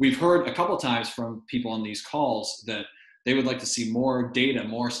 We've heard a couple times from people on these calls that they would like to see more data,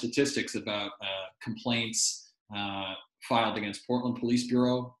 more statistics about complaints filed against Portland Police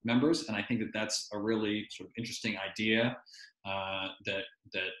Bureau members, and I think that that's a really sort of interesting idea that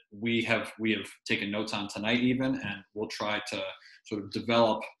we have taken notes on tonight even, and we'll try to sort of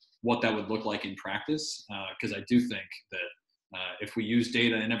develop what that would look like in practice, because I do think that if we use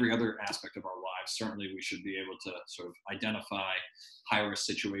data in every other aspect of our lives, certainly we should be able to sort of identify high-risk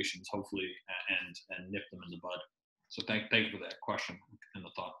situations, hopefully, and nip them in the bud. So thank you for that question and the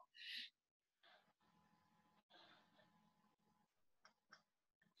thought.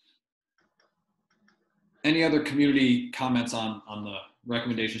 Any other community comments on the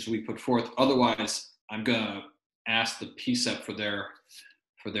recommendations we put forth? Otherwise, I'm going to ask the PCCEP for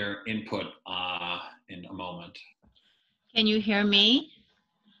their input in a moment. Can you hear me?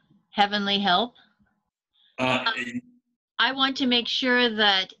 Heavenly help. I want to make sure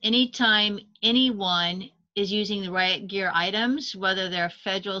that anytime anyone is using the riot gear items, whether they're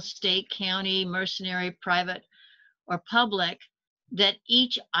federal, state, county, mercenary, private, or public, that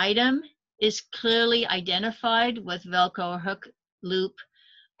each item is clearly identified with Velcro or hook loop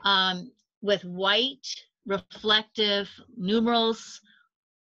with white reflective numerals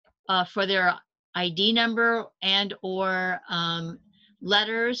for their ID number and or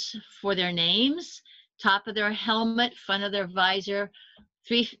letters for their names, top of their helmet, front of their visor,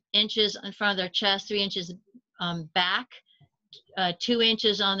 3 inches in front of their chest, 3 inches back, 2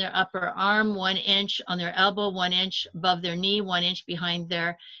 inches on their upper arm, 1 inch on their elbow, 1 inch above their knee, 1 inch behind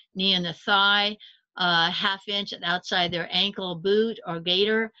their knee and the thigh, ½ inch outside their ankle boot or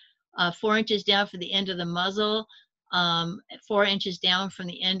gaiter, 4 inches down from the end of the muzzle, 4 inches down from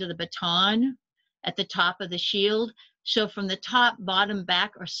the end of the baton at the top of the shield. So from the top, bottom,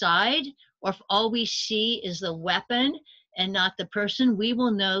 back, or side, or if all we see is the weapon and not the person, we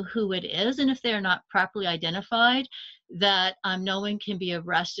will know who it is. And if they're not properly identified, that no one can be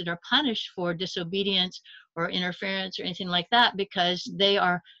arrested or punished for disobedience or interference or anything like that, because they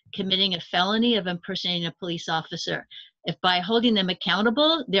are committing a felony of impersonating a police officer. If by holding them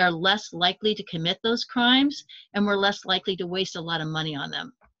accountable, they're less likely to commit those crimes, and we're less likely to waste a lot of money on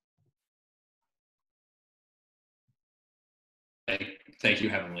them. Thank you,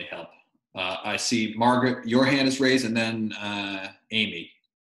 Heavenly Help. I see Margaret, your hand is raised, and then Amy.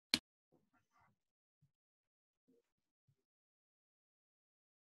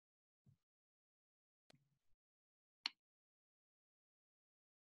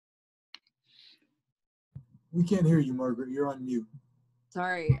 We can't hear you, Margaret. You're on mute.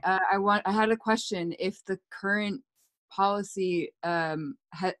 Sorry, I had a question. If the current policy,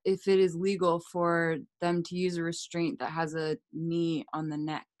 if it is legal for them to use a restraint that has a knee on the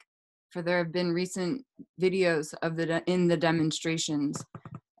neck, for there have been recent videos of in the demonstrations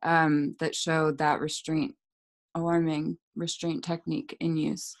that show that alarming restraint technique in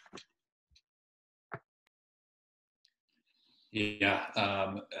use. Yeah,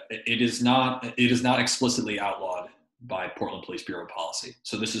 it is not explicitly outlawed by Portland Police Bureau policy.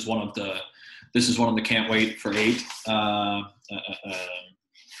 So this is one of the can't wait for 8,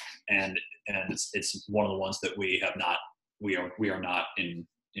 and it's one of the ones that we are not in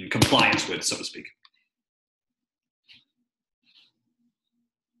compliance with, so to speak.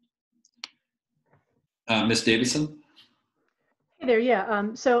 Ms. Davidson. Hey there, yeah.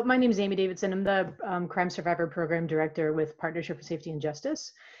 So my name is Amy Davidson. I'm the Crime Survivor Program Director with Partnership for Safety and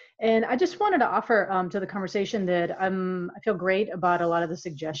Justice. And I just wanted to offer to the conversation that I feel great about a lot of the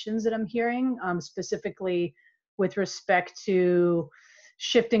suggestions that I'm hearing, specifically with respect to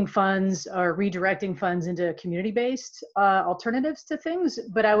shifting funds or redirecting funds into community-based alternatives to things.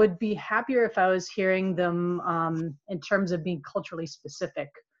 But I would be happier if I was hearing them in terms of being culturally specific.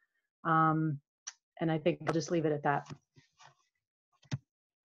 And I think I'll just leave it at that.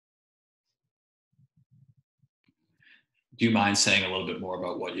 Do you mind saying a little bit more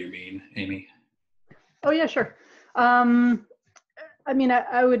about what you mean, Amy? Oh, yeah, sure. I mean,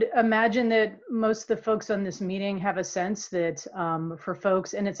 I would imagine that most of the folks on this meeting have a sense that for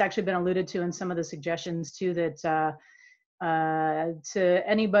folks, and it's actually been alluded to in some of the suggestions too, that to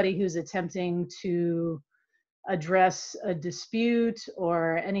anybody who's attempting to address a dispute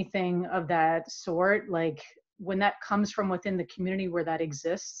or anything of that sort, like when that comes from within the community where that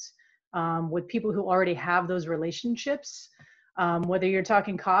exists, with people who already have those relationships, whether you're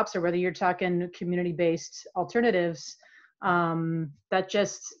talking cops or whether you're talking community-based alternatives,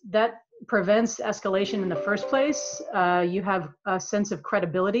 that prevents escalation in the first place. You have a sense of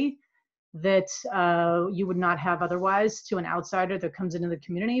credibility that you would not have otherwise to an outsider that comes into the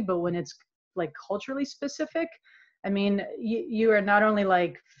community. But when it's like culturally specific, I mean, you are not only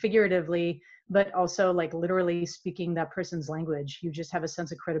like figuratively, but also like literally speaking that person's language. You just have a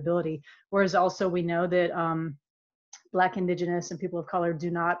sense of credibility. Whereas also we know that Black, Indigenous, and people of color do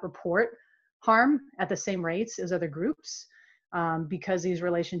not report harm at the same rates as other groups because these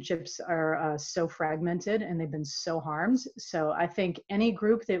relationships are so fragmented and they've been so harmed. So I think any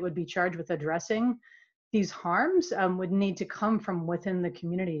group that would be charged with addressing these harms would need to come from within the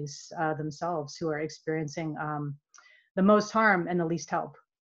communities themselves who are experiencing the most harm and the least help.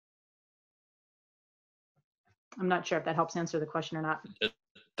 I'm not sure if that helps answer the question or not.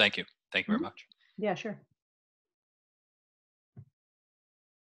 Thank you. Thank you very much. Yeah, sure.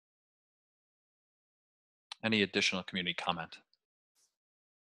 Any additional community comment?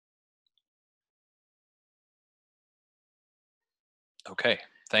 Okay,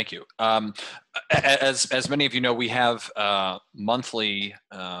 thank you. As many of you know, we have monthly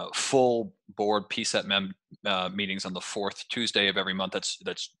full board PCCEP meetings on the 4th Tuesday of every month.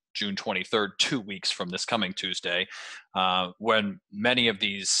 That's June 23rd, 2 weeks from this coming Tuesday, when many of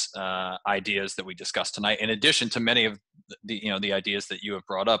these ideas that we discussed tonight, in addition to many of the ideas that you have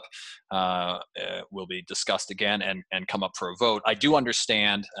brought up, will be discussed again and come up for a vote. I do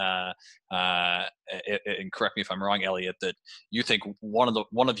understand, and correct me if I'm wrong, Elliot, that you think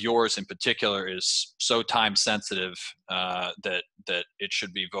one of yours in particular is so time sensitive that it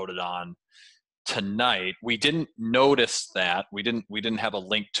should be voted on tonight. We didn't notice that. We didn't have a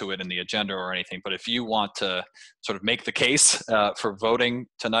link to it in the agenda or anything, but if you want to sort of make the case for voting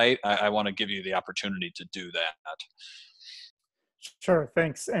tonight, I want to give you the opportunity to do that. Sure,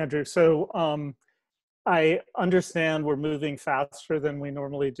 thanks, Andrew. So I understand we're moving faster than we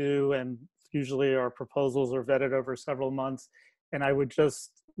normally do, and usually our proposals are vetted over several months. And I would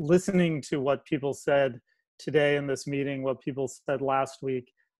just, listening to what people said today in this meeting, what people said last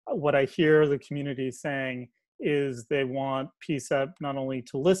week, what I hear the community saying is they want PCCEP not only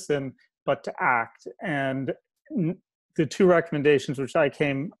to listen, but to act. And the two recommendations which I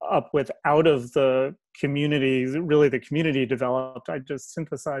came up with out of the community, really the community developed, I just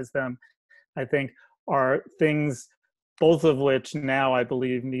synthesized them, I think are things, both of which now I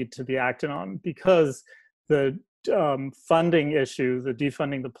believe need to be acted on, because the funding issue, the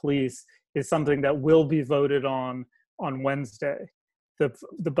defunding the police, is something that will be voted on Wednesday.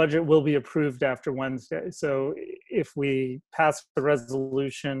 the budget will be approved after Wednesday. So if we pass the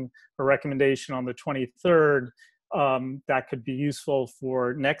resolution or recommendation on the 23rd, that could be useful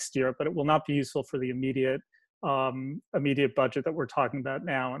for next year, but it will not be useful for the immediate budget that we're talking about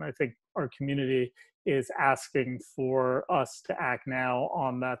now. And I think our community is asking for us to act now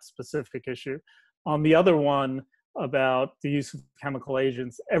on that specific issue. On the other one about the use of chemical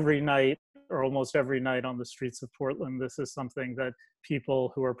agents, every night or almost every night on the streets of Portland, this is something that some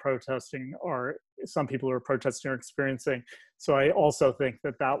people who are protesting are experiencing. So I also think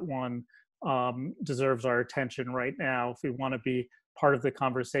that one deserves our attention right now. If we want to be part of the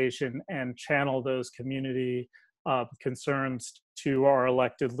conversation and channel those community concerns to our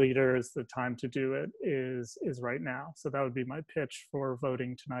elected leaders, the time to do it is right now. So that would be my pitch for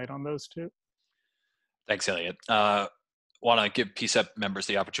voting tonight on those two. Thanks, Elliot. Want to give PCCEP members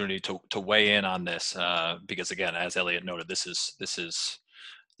the opportunity to weigh in on this because, again, as Elliot noted, this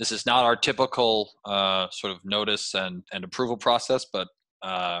is not our typical sort of notice and approval process, but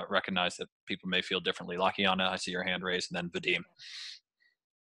recognize that people may feel differently. Lakiana, I see your hand raised, and then Vadim.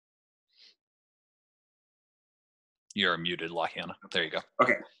 You're muted, Lakiana. There you go.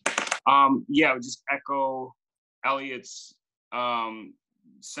 Okay. Yeah, I would just echo Elliot's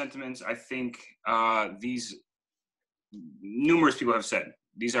sentiments. I think these numerous people have said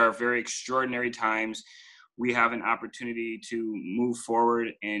these are very extraordinary times. We have an opportunity to move forward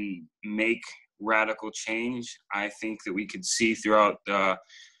and make radical change. I think that we could see throughout the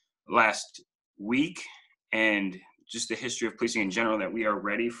last week and just the history of policing in general that we are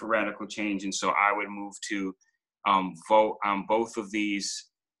ready for radical change. And so I would move to vote on both of these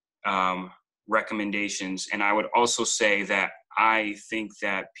recommendations. And I would also say that I think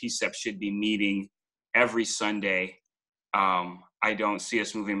that PCCEP should be meeting every Sunday. I don't see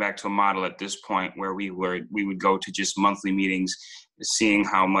us moving back to a model at this point where we would go to just monthly meetings, seeing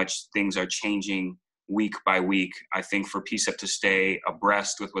how much things are changing week by week. I think for PCCEP to stay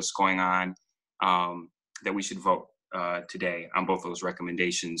abreast with what's going on, that we should vote today on both those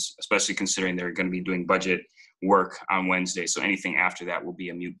recommendations, especially considering they're going to be doing budget work on Wednesday. So anything after that will be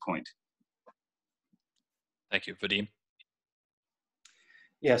a moot point. Thank you. Vadim?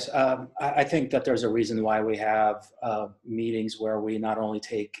 Yes, I think that there's a reason why we have meetings where we not only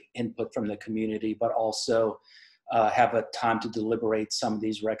take input from the community, but also have a time to deliberate some of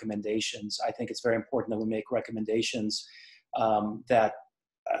these recommendations. I think it's very important that we make recommendations that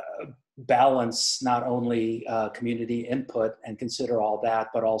balance not only community input and consider all that,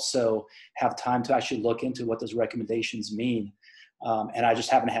 but also have time to actually look into what those recommendations mean. And I just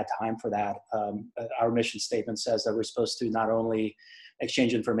haven't had time for that. Our mission statement says that we're supposed to not only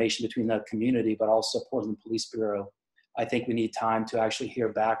exchange information between the community, but also Portland Police Bureau. I think we need time to actually hear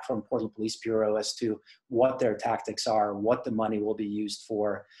back from Portland Police Bureau as to what their tactics are, what the money will be used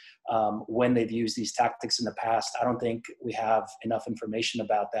for, when they've used these tactics in the past. I don't think we have enough information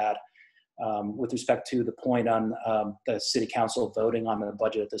about that. With respect to the point on the City Council voting on the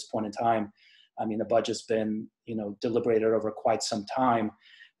budget at this point in time, I mean, the budget's been, deliberated over quite some time,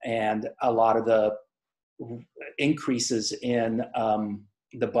 and a lot of the increases in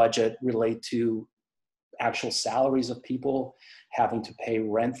the budget relate to actual salaries of people, having to pay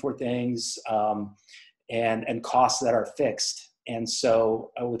rent for things, and costs that are fixed. And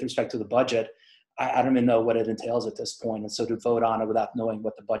so with respect to the budget, I don't even know what it entails at this point. And so to vote on it without knowing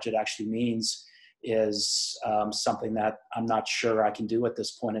what the budget actually means is something that I'm not sure I can do at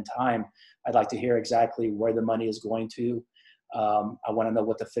this point in time. I'd like to hear exactly where the money is going to. I want to know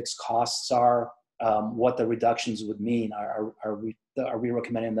what the fixed costs are, what the reductions would mean. Are we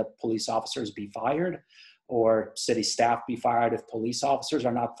recommending that police officers be fired, or city staff be fired if police officers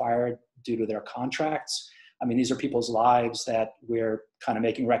are not fired due to their contracts? I mean, these are people's lives that we're kind of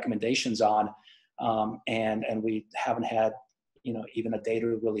making recommendations on, and we haven't had, even a day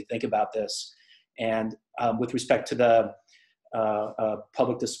to really think about this. And with respect to the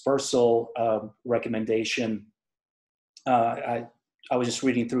public dispersal recommendation, I was just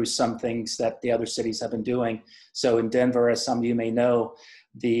reading through some things that the other cities have been doing. So in Denver, as some of you may know,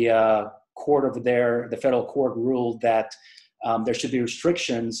 the court over there, the federal court ruled that there should be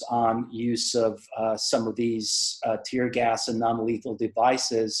restrictions on use of some of these tear gas and non-lethal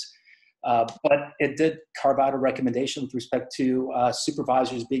devices. But it did carve out a recommendation with respect to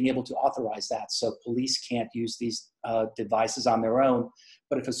supervisors being able to authorize that. So police can't use these devices on their own.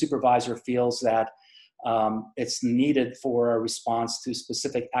 But if a supervisor feels that it's needed for a response to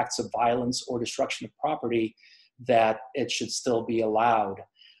specific acts of violence or destruction of property, that it should still be allowed.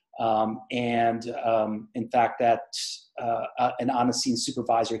 In fact, that an on-the-scene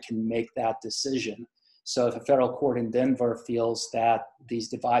supervisor can make that decision. So if a federal court in Denver feels that these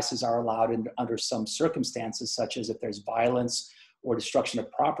devices are allowed under some circumstances, such as if there's violence or destruction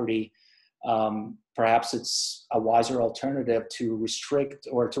of property, perhaps it's a wiser alternative to restrict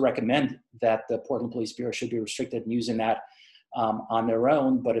or to recommend that the Portland Police Bureau should be restricted in using that on their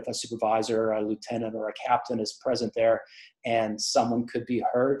own. But if a supervisor, a lieutenant, or a captain is present there and someone could be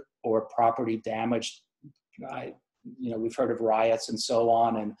hurt or property damaged, we've heard of riots and so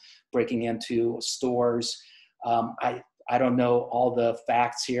on and breaking into stores. I don't know all the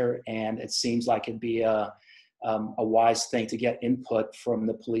facts here, and it seems like it'd be a wise thing to get input from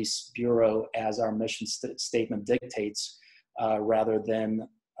the police bureau as our mission statement dictates, rather than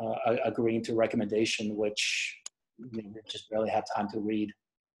agreeing to recommendation, which we just barely had time to read.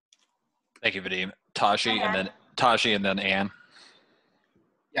 Thank you, Vadim. Tashi, and then Ann.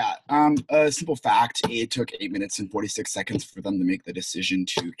 Yeah, a simple fact, it took 8 minutes and 46 seconds for them to make the decision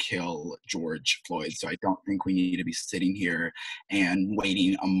to kill George Floyd. So I don't think we need to be sitting here and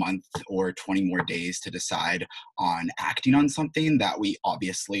waiting a month or 20 more days to decide on acting on something that we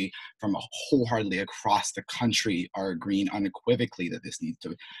obviously from wholeheartedly across the country are agreeing unequivocally that this needs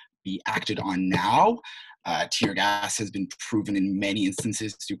to be acted on now. Tear gas has been proven in many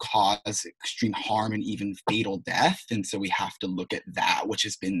instances to cause extreme harm and even fatal death. And so we have to look at that, which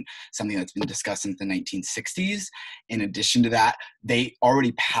has been something that's been discussed since the 1960s. In addition to that, they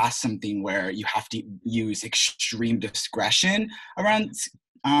already passed something where you have to use extreme discretion around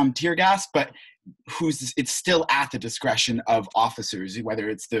tear gas, but it's still at the discretion of officers, whether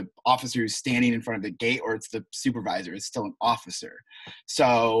it's the officer who's standing in front of the gate or it's the supervisor, it's still an officer.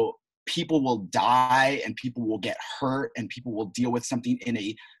 So people will die and people will get hurt and people will deal with something in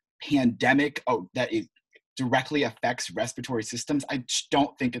a pandemic that it directly affects respiratory systems. I just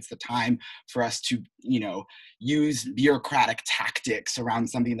don't think it's the time for us to, use bureaucratic tactics around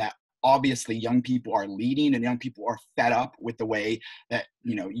something that obviously young people are leading and young people are fed up with the way that,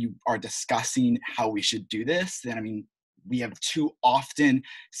 you are discussing how we should do this. And we have too often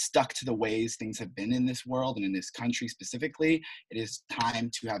stuck to the ways things have been in this world and in this country specifically. It is time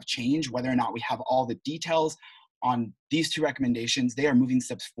to have change. Whether or not we have all the details on these two recommendations, they are moving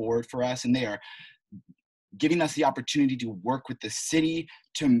steps forward for us, and they are giving us the opportunity to work with the city,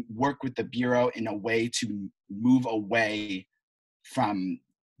 to work with the Bureau in a way to move away from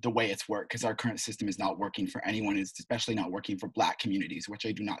the way it's worked, because our current system is not working for anyone. It's especially not working for Black communities, which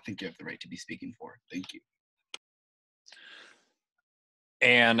I do not think you have the right to be speaking for. Thank you.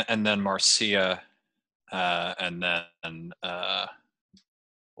 Anne, and then Marcia, and then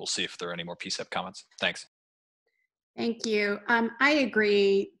we'll see if there are any more PCCEP comments. Thanks. Thank you. I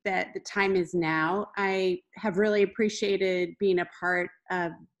agree that the time is now. I have really appreciated being a part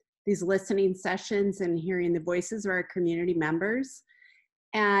of these listening sessions and hearing the voices of our community members.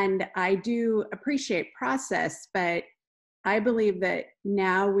 And I do appreciate process, but I believe that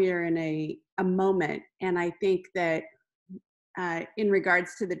now we are in a moment, and I think that in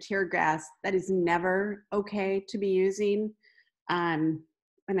regards to the tear gas, that is never okay to be using. And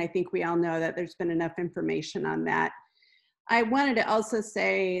I think we all know that there's been enough information on that. I wanted to also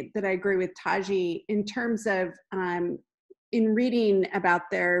say that I agree with Taji in terms of in reading about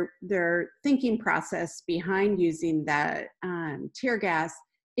their thinking process behind using the tear gas,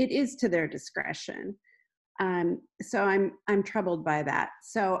 it is to their discretion. So I'm troubled by that.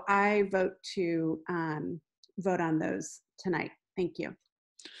 So I vote to vote on those tonight. Thank you.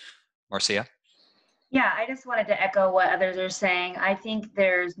 Marcia? Yeah, I just wanted to echo what others are saying. I think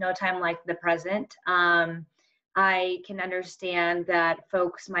there's no time like the present. I can understand that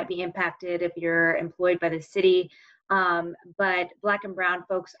folks might be impacted if you're employed by the city, but Black and Brown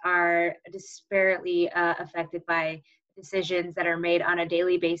folks are disparately affected by decisions that are made on a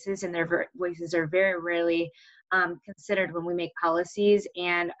daily basis, and their voices are very rarely considered when we make policies.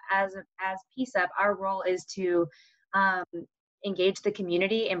 And as PCCEP, our role is to engage the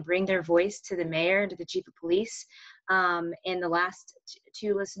community and bring their voice to the mayor and to the chief of police. In the last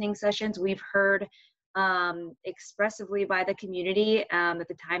two listening sessions, we've heard expressively by the community that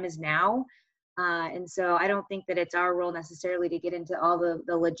the time is now. And so I don't think that it's our role necessarily to get into all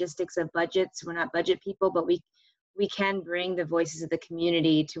the logistics of budgets. We're not budget people, but we can bring the voices of the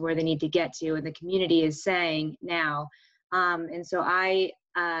community to where they need to get to, and the community is saying now. And so I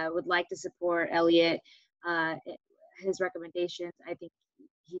would like to support Elliot, his recommendations. I think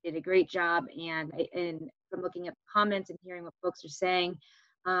he did a great job, and from looking at the comments and hearing what folks are saying,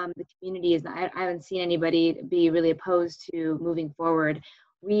 the community is, I haven't seen anybody be really opposed to moving forward.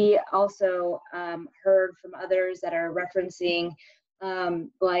 We also heard from others that are referencing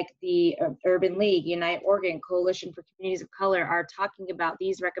like the Urban League, Unite Oregon, Coalition for Communities of Color are talking about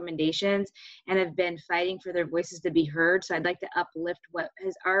these recommendations and have been fighting for their voices to be heard. So I'd like to uplift what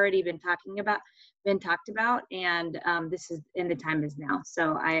has already been talked about, and the time is now.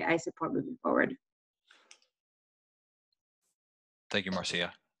 So I support moving forward. Thank you,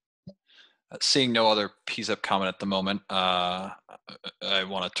 Marcia. Seeing no other PCCEP comment at the moment, I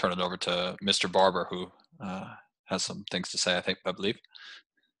want to turn it over to Mr. Barber, who has some things to say, I believe.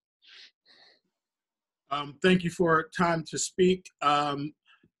 Thank you for time to speak.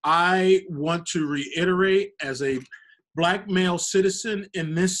 I want to reiterate, as a Black male citizen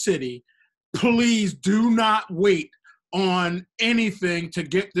in this city, please do not wait on anything to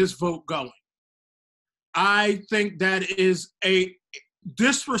get this vote going. I think that is a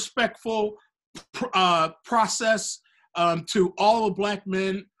disrespectful process to all the Black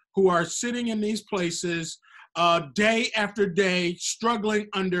men who are sitting in these places day after day, struggling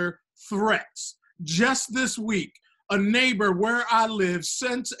under threats. Just this week, a neighbor where I live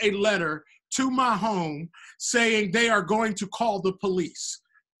sent a letter to my home saying they are going to call the police.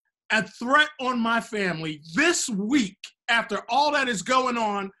 A threat on my family this week after all that is going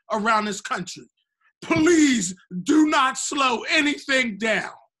on around this country. Please do not slow anything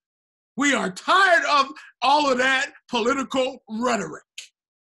down. We are tired of all of that political rhetoric.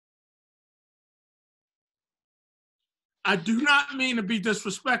 I do not mean to be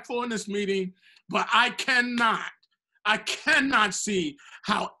disrespectful in this meeting, but I cannot see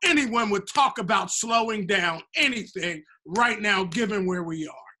how anyone would talk about slowing down anything right now, given where we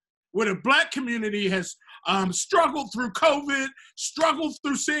are. Where the Black community has struggled through COVID, struggled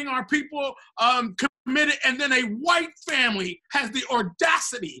through seeing our people committed, and then a white family has the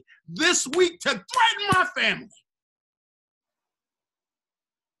audacity this week to threaten my family.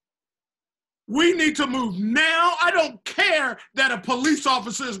 We need to move now. I don't care that a police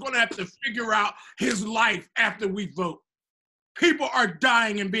officer is going to have to figure out his life after we vote. People are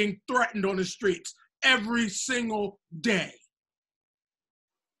dying and being threatened on the streets every single day.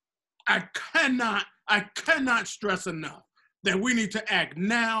 I cannot stress enough that we need to act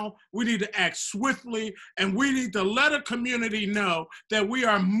now, we need to act swiftly, and we need to let a community know that we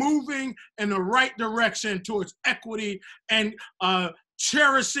are moving in the right direction towards equity and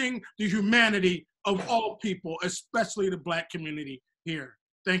cherishing the humanity of all people, especially the Black community here.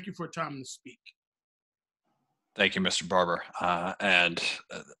 Thank you for time to speak. Thank you, Mr. Barber.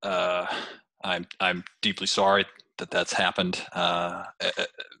 I'm deeply sorry that that's happened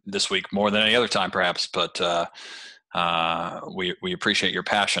this week more than any other time, perhaps. But we appreciate your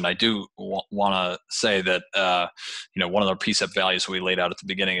passion. I do want to say that one of the PCCEP values we laid out at the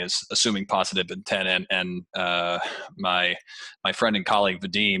beginning is assuming positive intent. And my friend and colleague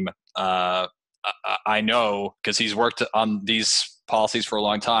Vadim, I know because he's worked on these policies for a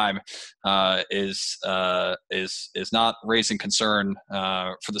long time, is not raising concern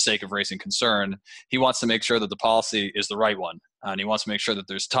for the sake of raising concern. He wants to make sure that the policy is the right one, and he wants to make sure that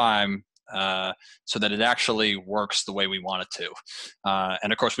there's time so that it actually works the way we want it to.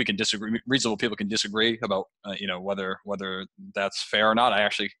 And of course, we can disagree. Reasonable people can disagree about whether that's fair or not. I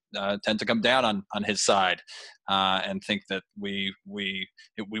actually tend to come down on his side and think that we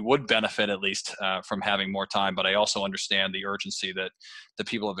would benefit at least from having more time. But I also understand the urgency that the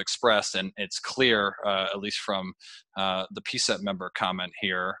people have expressed, and it's clear, at least from the PCCEP member comment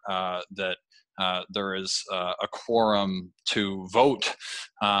here, that there is a quorum to vote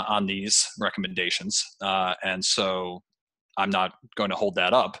on these recommendations. And so I'm not going to hold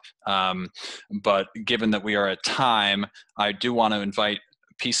that up. But given that we are at time, I do want to invite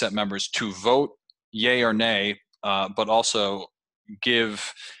PCCEP members to vote yay or nay, but also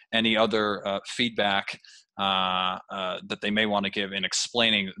give any other feedback that they may want to give in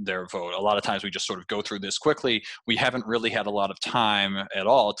explaining their vote. A lot of times we just sort of go through this quickly. We haven't really had a lot of time at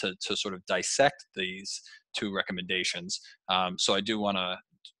all to sort of dissect these two recommendations. So I do want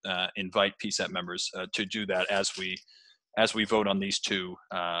to invite PCCEP members to do that as we vote on these two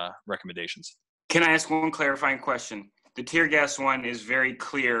recommendations. Can I ask one clarifying question? The tear gas one is very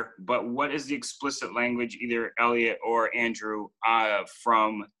clear, but what is the explicit language, either Elliot or Andrew,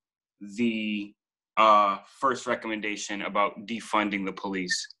 from the first recommendation about defunding the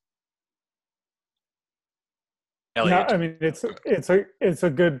police? Elliot. Yeah, I mean it's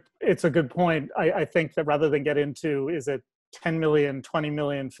a good point. I think that rather than get into is it 10 million, 20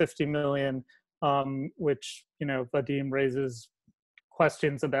 million, 50 million, which Vadim raises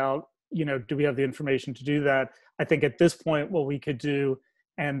questions about, do we have the information to do that? I think at this point what we could do,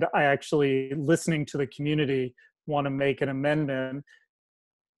 and I actually, listening to the community, want to make an amendment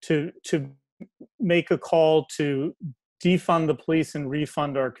to make a call to defund the police and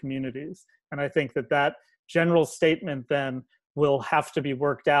refund our communities. And I think that that general statement then will have to be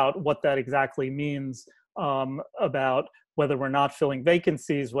worked out, what that exactly means about whether we're not filling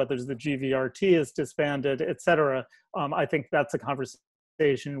vacancies, whether the GVRT is disbanded, et cetera. I think that's a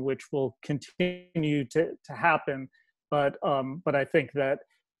conversation which will continue to happen. But I think that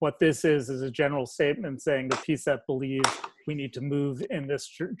what this is a general statement saying the PCCEP believes we need to move in this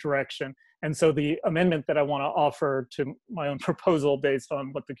direction. And so the amendment that I want to offer to my own proposal based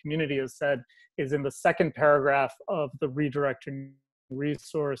on what the community has said is in the second paragraph of the redirecting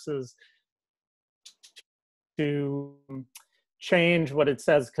resources to change what it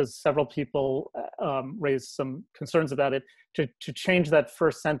says, because several people raised some concerns about it, to change that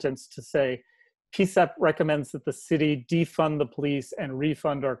first sentence to say, PCCEP recommends that the city defund the police and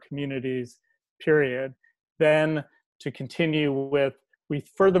refund our communities, period. Then to continue with, we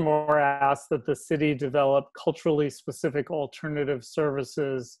furthermore ask that the city develop culturally specific alternative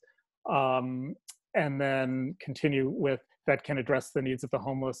services, and then continue with that can address the needs of the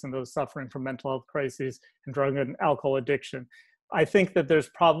homeless and those suffering from mental health crises and drug and alcohol addiction. I think that there's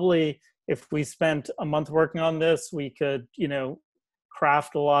probably, if we spent a month working on this, we could,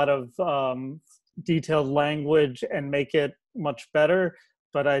 craft a lot of detailed language and make it much better.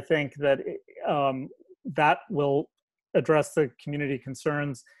 But I think that that will address the community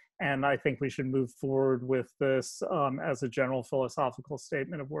concerns. And I think we should move forward with this as a general philosophical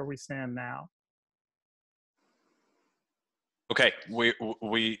statement of where we stand now. Okay, we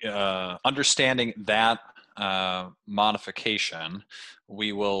understanding that modification,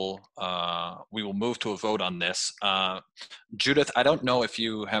 we will move to a vote on this. Judith, I don't know if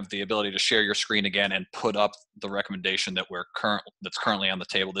you have the ability to share your screen again and put up the recommendation that that's currently on the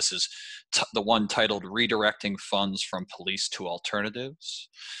table. This is the one titled "Redirecting Funds from Police to Alternatives."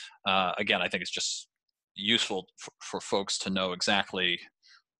 Again, I think it's just useful for folks to know exactly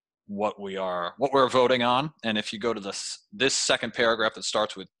what we're voting on. And if you go to this second paragraph that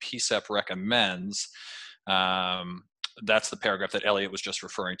starts with PCCEP recommends, that's the paragraph that Elliot was just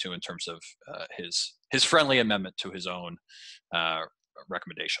referring to in terms of his friendly amendment to his own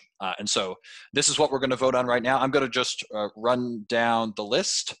recommendation. And so this is what we're going to vote on right now. I'm going to just run down the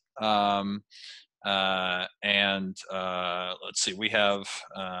list. Let's see, we have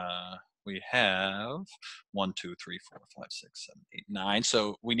 1, 2, 3, 4, 5, 6, 7, 8, 9.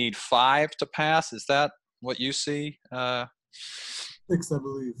 So we need 5 to pass. Is that what you see? 6, I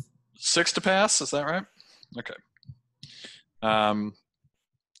believe. 6 to pass. Is that right? Okay. All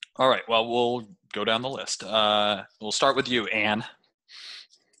right. Well, we'll go down the list. We'll start with you, Anne.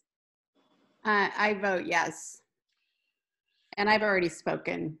 I vote yes. And I've already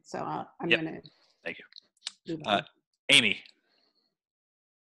spoken, so I'm going to. Thank you. Amy.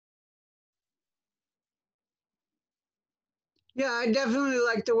 Yeah, I definitely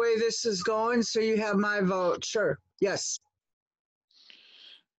like the way this is going, so you have my vote. Sure. Yes.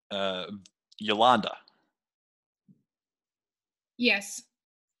 Yolanda. Yes.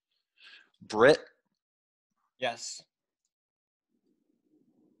 Britt. Yes.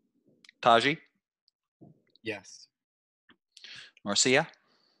 Taji. Yes. Marcia.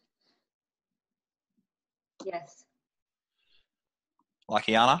 Yes.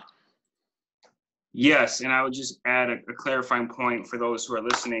 Lakiana. Yes, and I would just add a clarifying point for those who are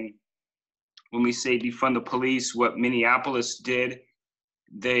listening. When we say defund the police, what Minneapolis did,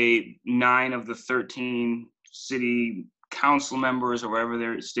 9 of the 13 city council members, or wherever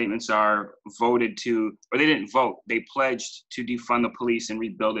their statements are, voted to, or they didn't vote, they pledged to defund the police and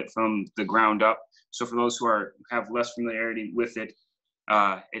rebuild it from the ground up. So for those who have less familiarity with it,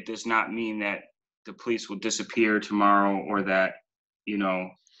 it does not mean that the police will disappear tomorrow, or that,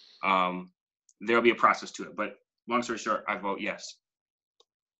 there'll be a process to it. But long story short, I vote yes.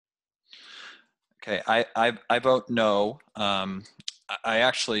 Okay, I vote no. I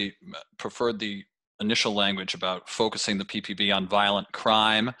actually preferred the initial language about focusing the PPB on violent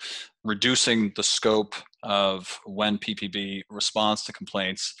crime, reducing the scope of when PPB responds to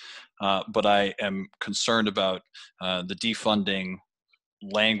complaints, but I am concerned about the defunding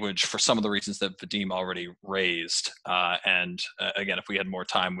language for some of the reasons that Vadim already raised. And again, if we had more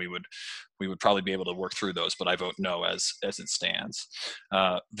time, we would probably be able to work through those, but I vote no as it stands.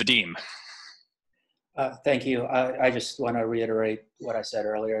 Vadim. Thank you. I just want to reiterate what I said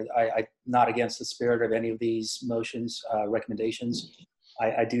earlier. I'm not against the spirit of any of these motions, recommendations.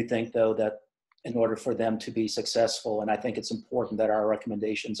 I do think, though, that in order for them to be successful, and I think it's important that our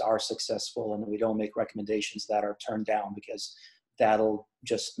recommendations are successful and that we don't make recommendations that are turned down, because that'll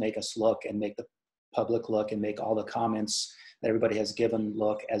just make us look and make the public look and make all the comments that everybody has given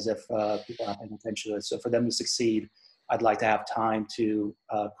look as if people aren't paying attention to it. So for them to succeed, I'd like to have time to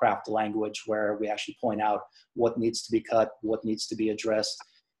craft a language where we actually point out what needs to be cut, what needs to be addressed,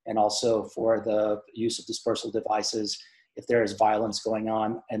 and also for the use of dispersal devices. If there is violence going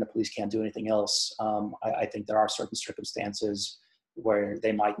on and the police can't do anything else, I think there are certain circumstances where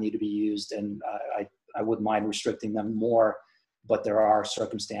they might need to be used, and I wouldn't mind restricting them more, but there are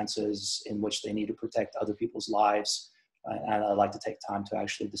circumstances in which they need to protect other people's lives, and I'd like to take time to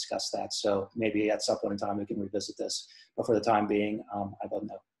actually discuss that. So maybe at some point in time we can revisit this, but for the time being, I vote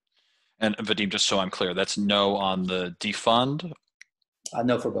no. And Vadim, just so I'm clear, that's no on the defund?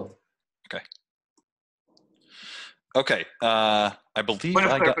 No for both. Okay. Okay, I believe Point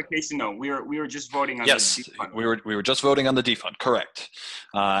of I got. clarification, no, we were just voting on Yes, the defund. we were just voting on the defund, correct.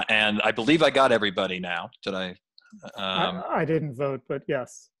 And I believe I got everybody now. Did I? I didn't vote, but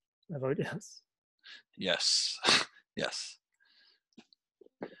yes, I vote yes. Yes, yes.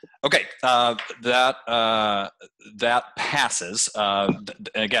 Okay, that passes.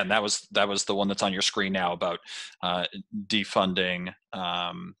 Again, that was the one that's on your screen now about defunding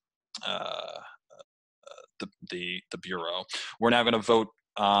the Bureau. We're now going to vote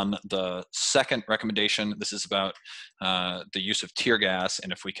on the second recommendation. This is about the use of tear gas,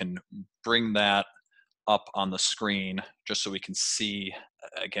 and if we can bring that up on the screen just so we can see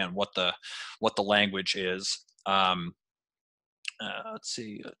again what the language is. Let's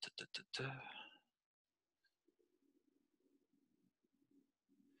see.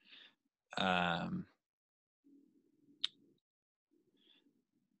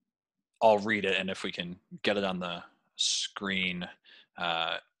 I'll read it, and if we can get it on the screen,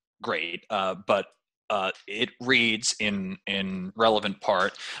 great. But it reads in relevant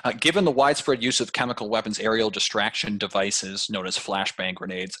part, given the widespread use of chemical weapons aerial distraction devices known as flashbang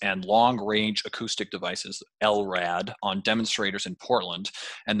grenades and long-range acoustic devices, LRAD, on demonstrators in Portland,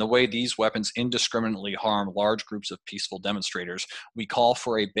 and the way these weapons indiscriminately harm large groups of peaceful demonstrators, we call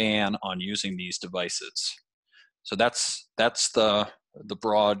for a ban on using these devices. So that's the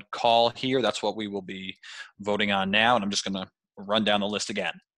broad call here. That's what we will be voting on now, and I'm just going to run down the list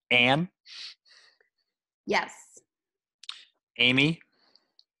again. Anne? Yes. Amy?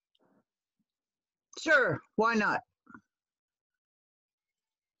 Sure, why not?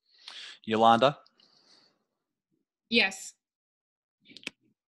 Yolanda? Yes.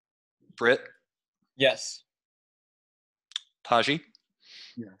 Britt? Yes. Taji?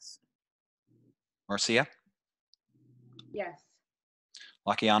 Yes. Marcia? Yes.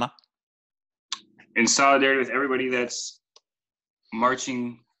 Lakiana? In solidarity with everybody that's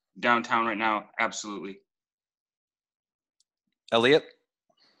marching downtown right now, absolutely. Elliot?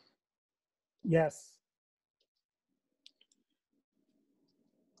 Yes.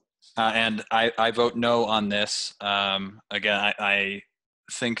 And I vote no on this. Again, I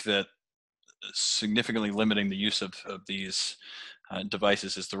think that significantly limiting the use of these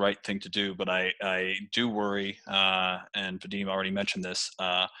devices is the right thing to do, but I do worry, and Vadim already mentioned this,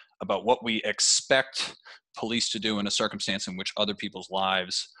 about what we expect police to do in a circumstance in which other people's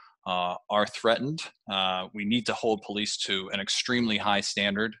lives are threatened. We need to hold police to an extremely high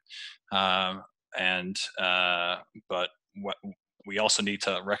standard, but we also need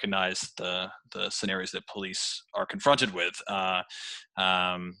to recognize the scenarios that police are confronted with.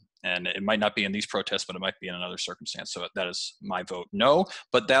 And it might not be in these protests, but it might be in another circumstance. So that is my vote no.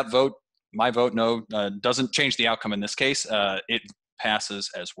 But my vote no, doesn't change the outcome in this case. It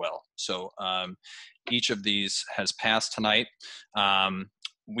passes as well. So each of these has passed tonight.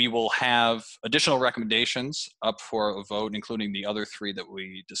 We will have additional recommendations up for a vote, including the other three that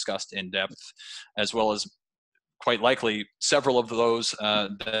we discussed in depth, as well as quite likely several of those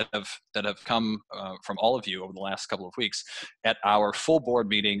that have come from all of you over the last couple of weeks at our full board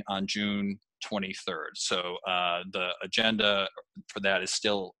meeting on June 23rd. So the agenda for that is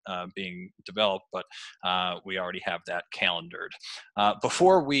still being developed, but we already have that calendared.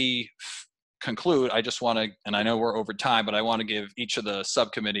 Before we conclude, I just want to, and I know we're over time, but I want to give each of the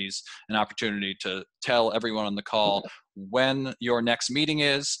subcommittees an opportunity to tell everyone on the call when your next meeting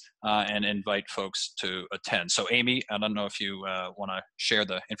is and invite folks to attend. So Amy, I don't know if you want to share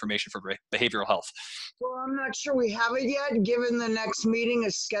the information for behavioral health. Well, I'm not sure we have it yet, given the next meeting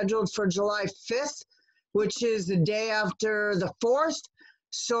is scheduled for July 5th, which is the day after the 4th.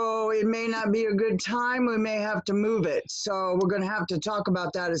 So it may not be a good time. We may have to move it. So we're going to have to talk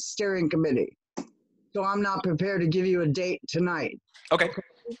about that as steering committee. So I'm not prepared to give you a date tonight. Okay.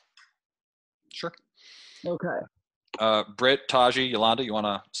 Sure. Okay. Britt, Taji, Yolanda, you want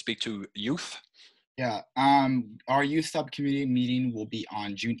to speak to youth? Yeah, our youth subcommittee meeting will be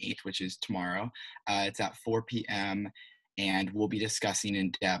on June 8th, which is tomorrow. It's at 4 p.m. and we'll be discussing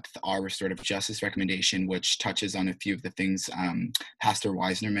in depth our restorative justice recommendation, which touches on a few of the things Pastor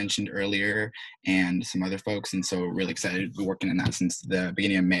Wisner mentioned earlier and some other folks. And so really excited to be working on that since the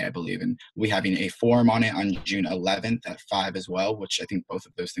beginning of May, I believe. And we'll be having a forum on it on June 11th at 5 as well, which I think both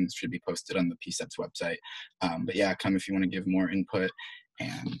of those things should be posted on the PCCEP's website. But yeah, come if you want to give more input.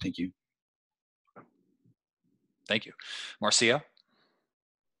 And thank you. Thank you. Marcia?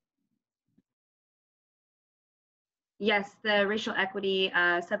 Yes, the Racial Equity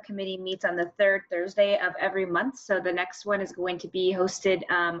Subcommittee meets on the third Thursday of every month. So the next one is going to be hosted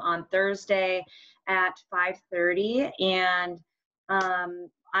on Thursday at 5:30. And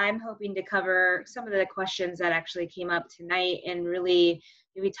I'm hoping to cover some of the questions that actually came up tonight and really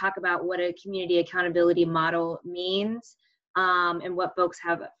maybe talk about what a community accountability model means and what folks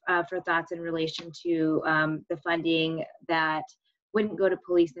have for thoughts in relation to the funding that wouldn't go to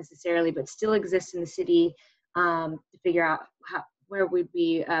police necessarily, but still exists in the city. To figure out where would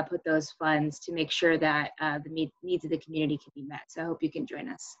we put those funds to make sure that the needs of the community can be met. So I hope you can join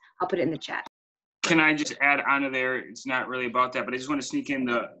us. I'll put it in the chat. Can I just add onto there? It's not really about that, but I just want to sneak in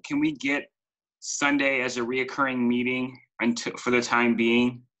can we get Sunday as a reoccurring meeting for the time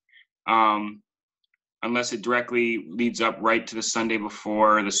being? Unless it directly leads up right to the Sunday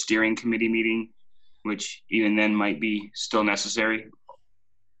before the steering committee meeting, which even then might be still necessary.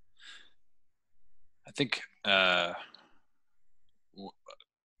 I think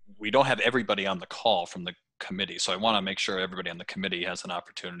we don't have everybody on the call from the committee, so I want to make sure everybody on the committee has an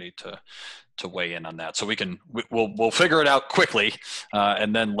opportunity to weigh in on that. So we'll figure it out quickly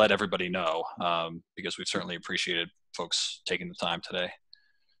and then let everybody know because we've certainly appreciated folks taking the time today.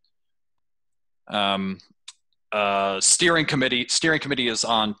 Steering committee is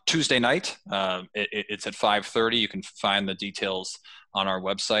on Tuesday night. It's at 5:30. You can find the details on our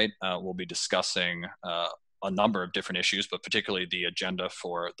website. We'll be discussing a number of different issues, but particularly the agenda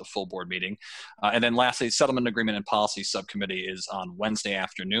for the full board meeting. And then lastly, Settlement Agreement and Policy Subcommittee is on Wednesday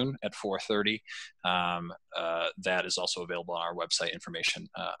afternoon at 4:30. That is also available on our website, information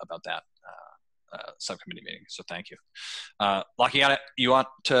about that subcommittee meeting. So thank you. Lakiana, you want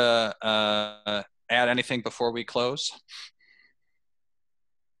to add anything before we close?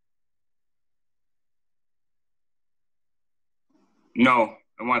 No,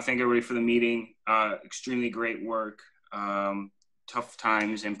 I want to thank everybody for the meeting. Extremely great work. Tough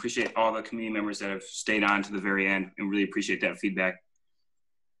times, and appreciate all the community members that have stayed on to the very end, and really appreciate that feedback.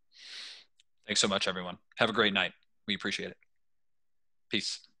 Thanks so much, everyone. Have a great night. We appreciate it.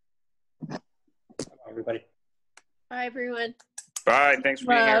 Peace. Bye, everybody. Bye, everyone. Bye. Thanks for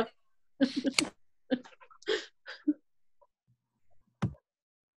being here.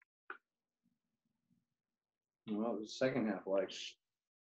 Well, the second half, like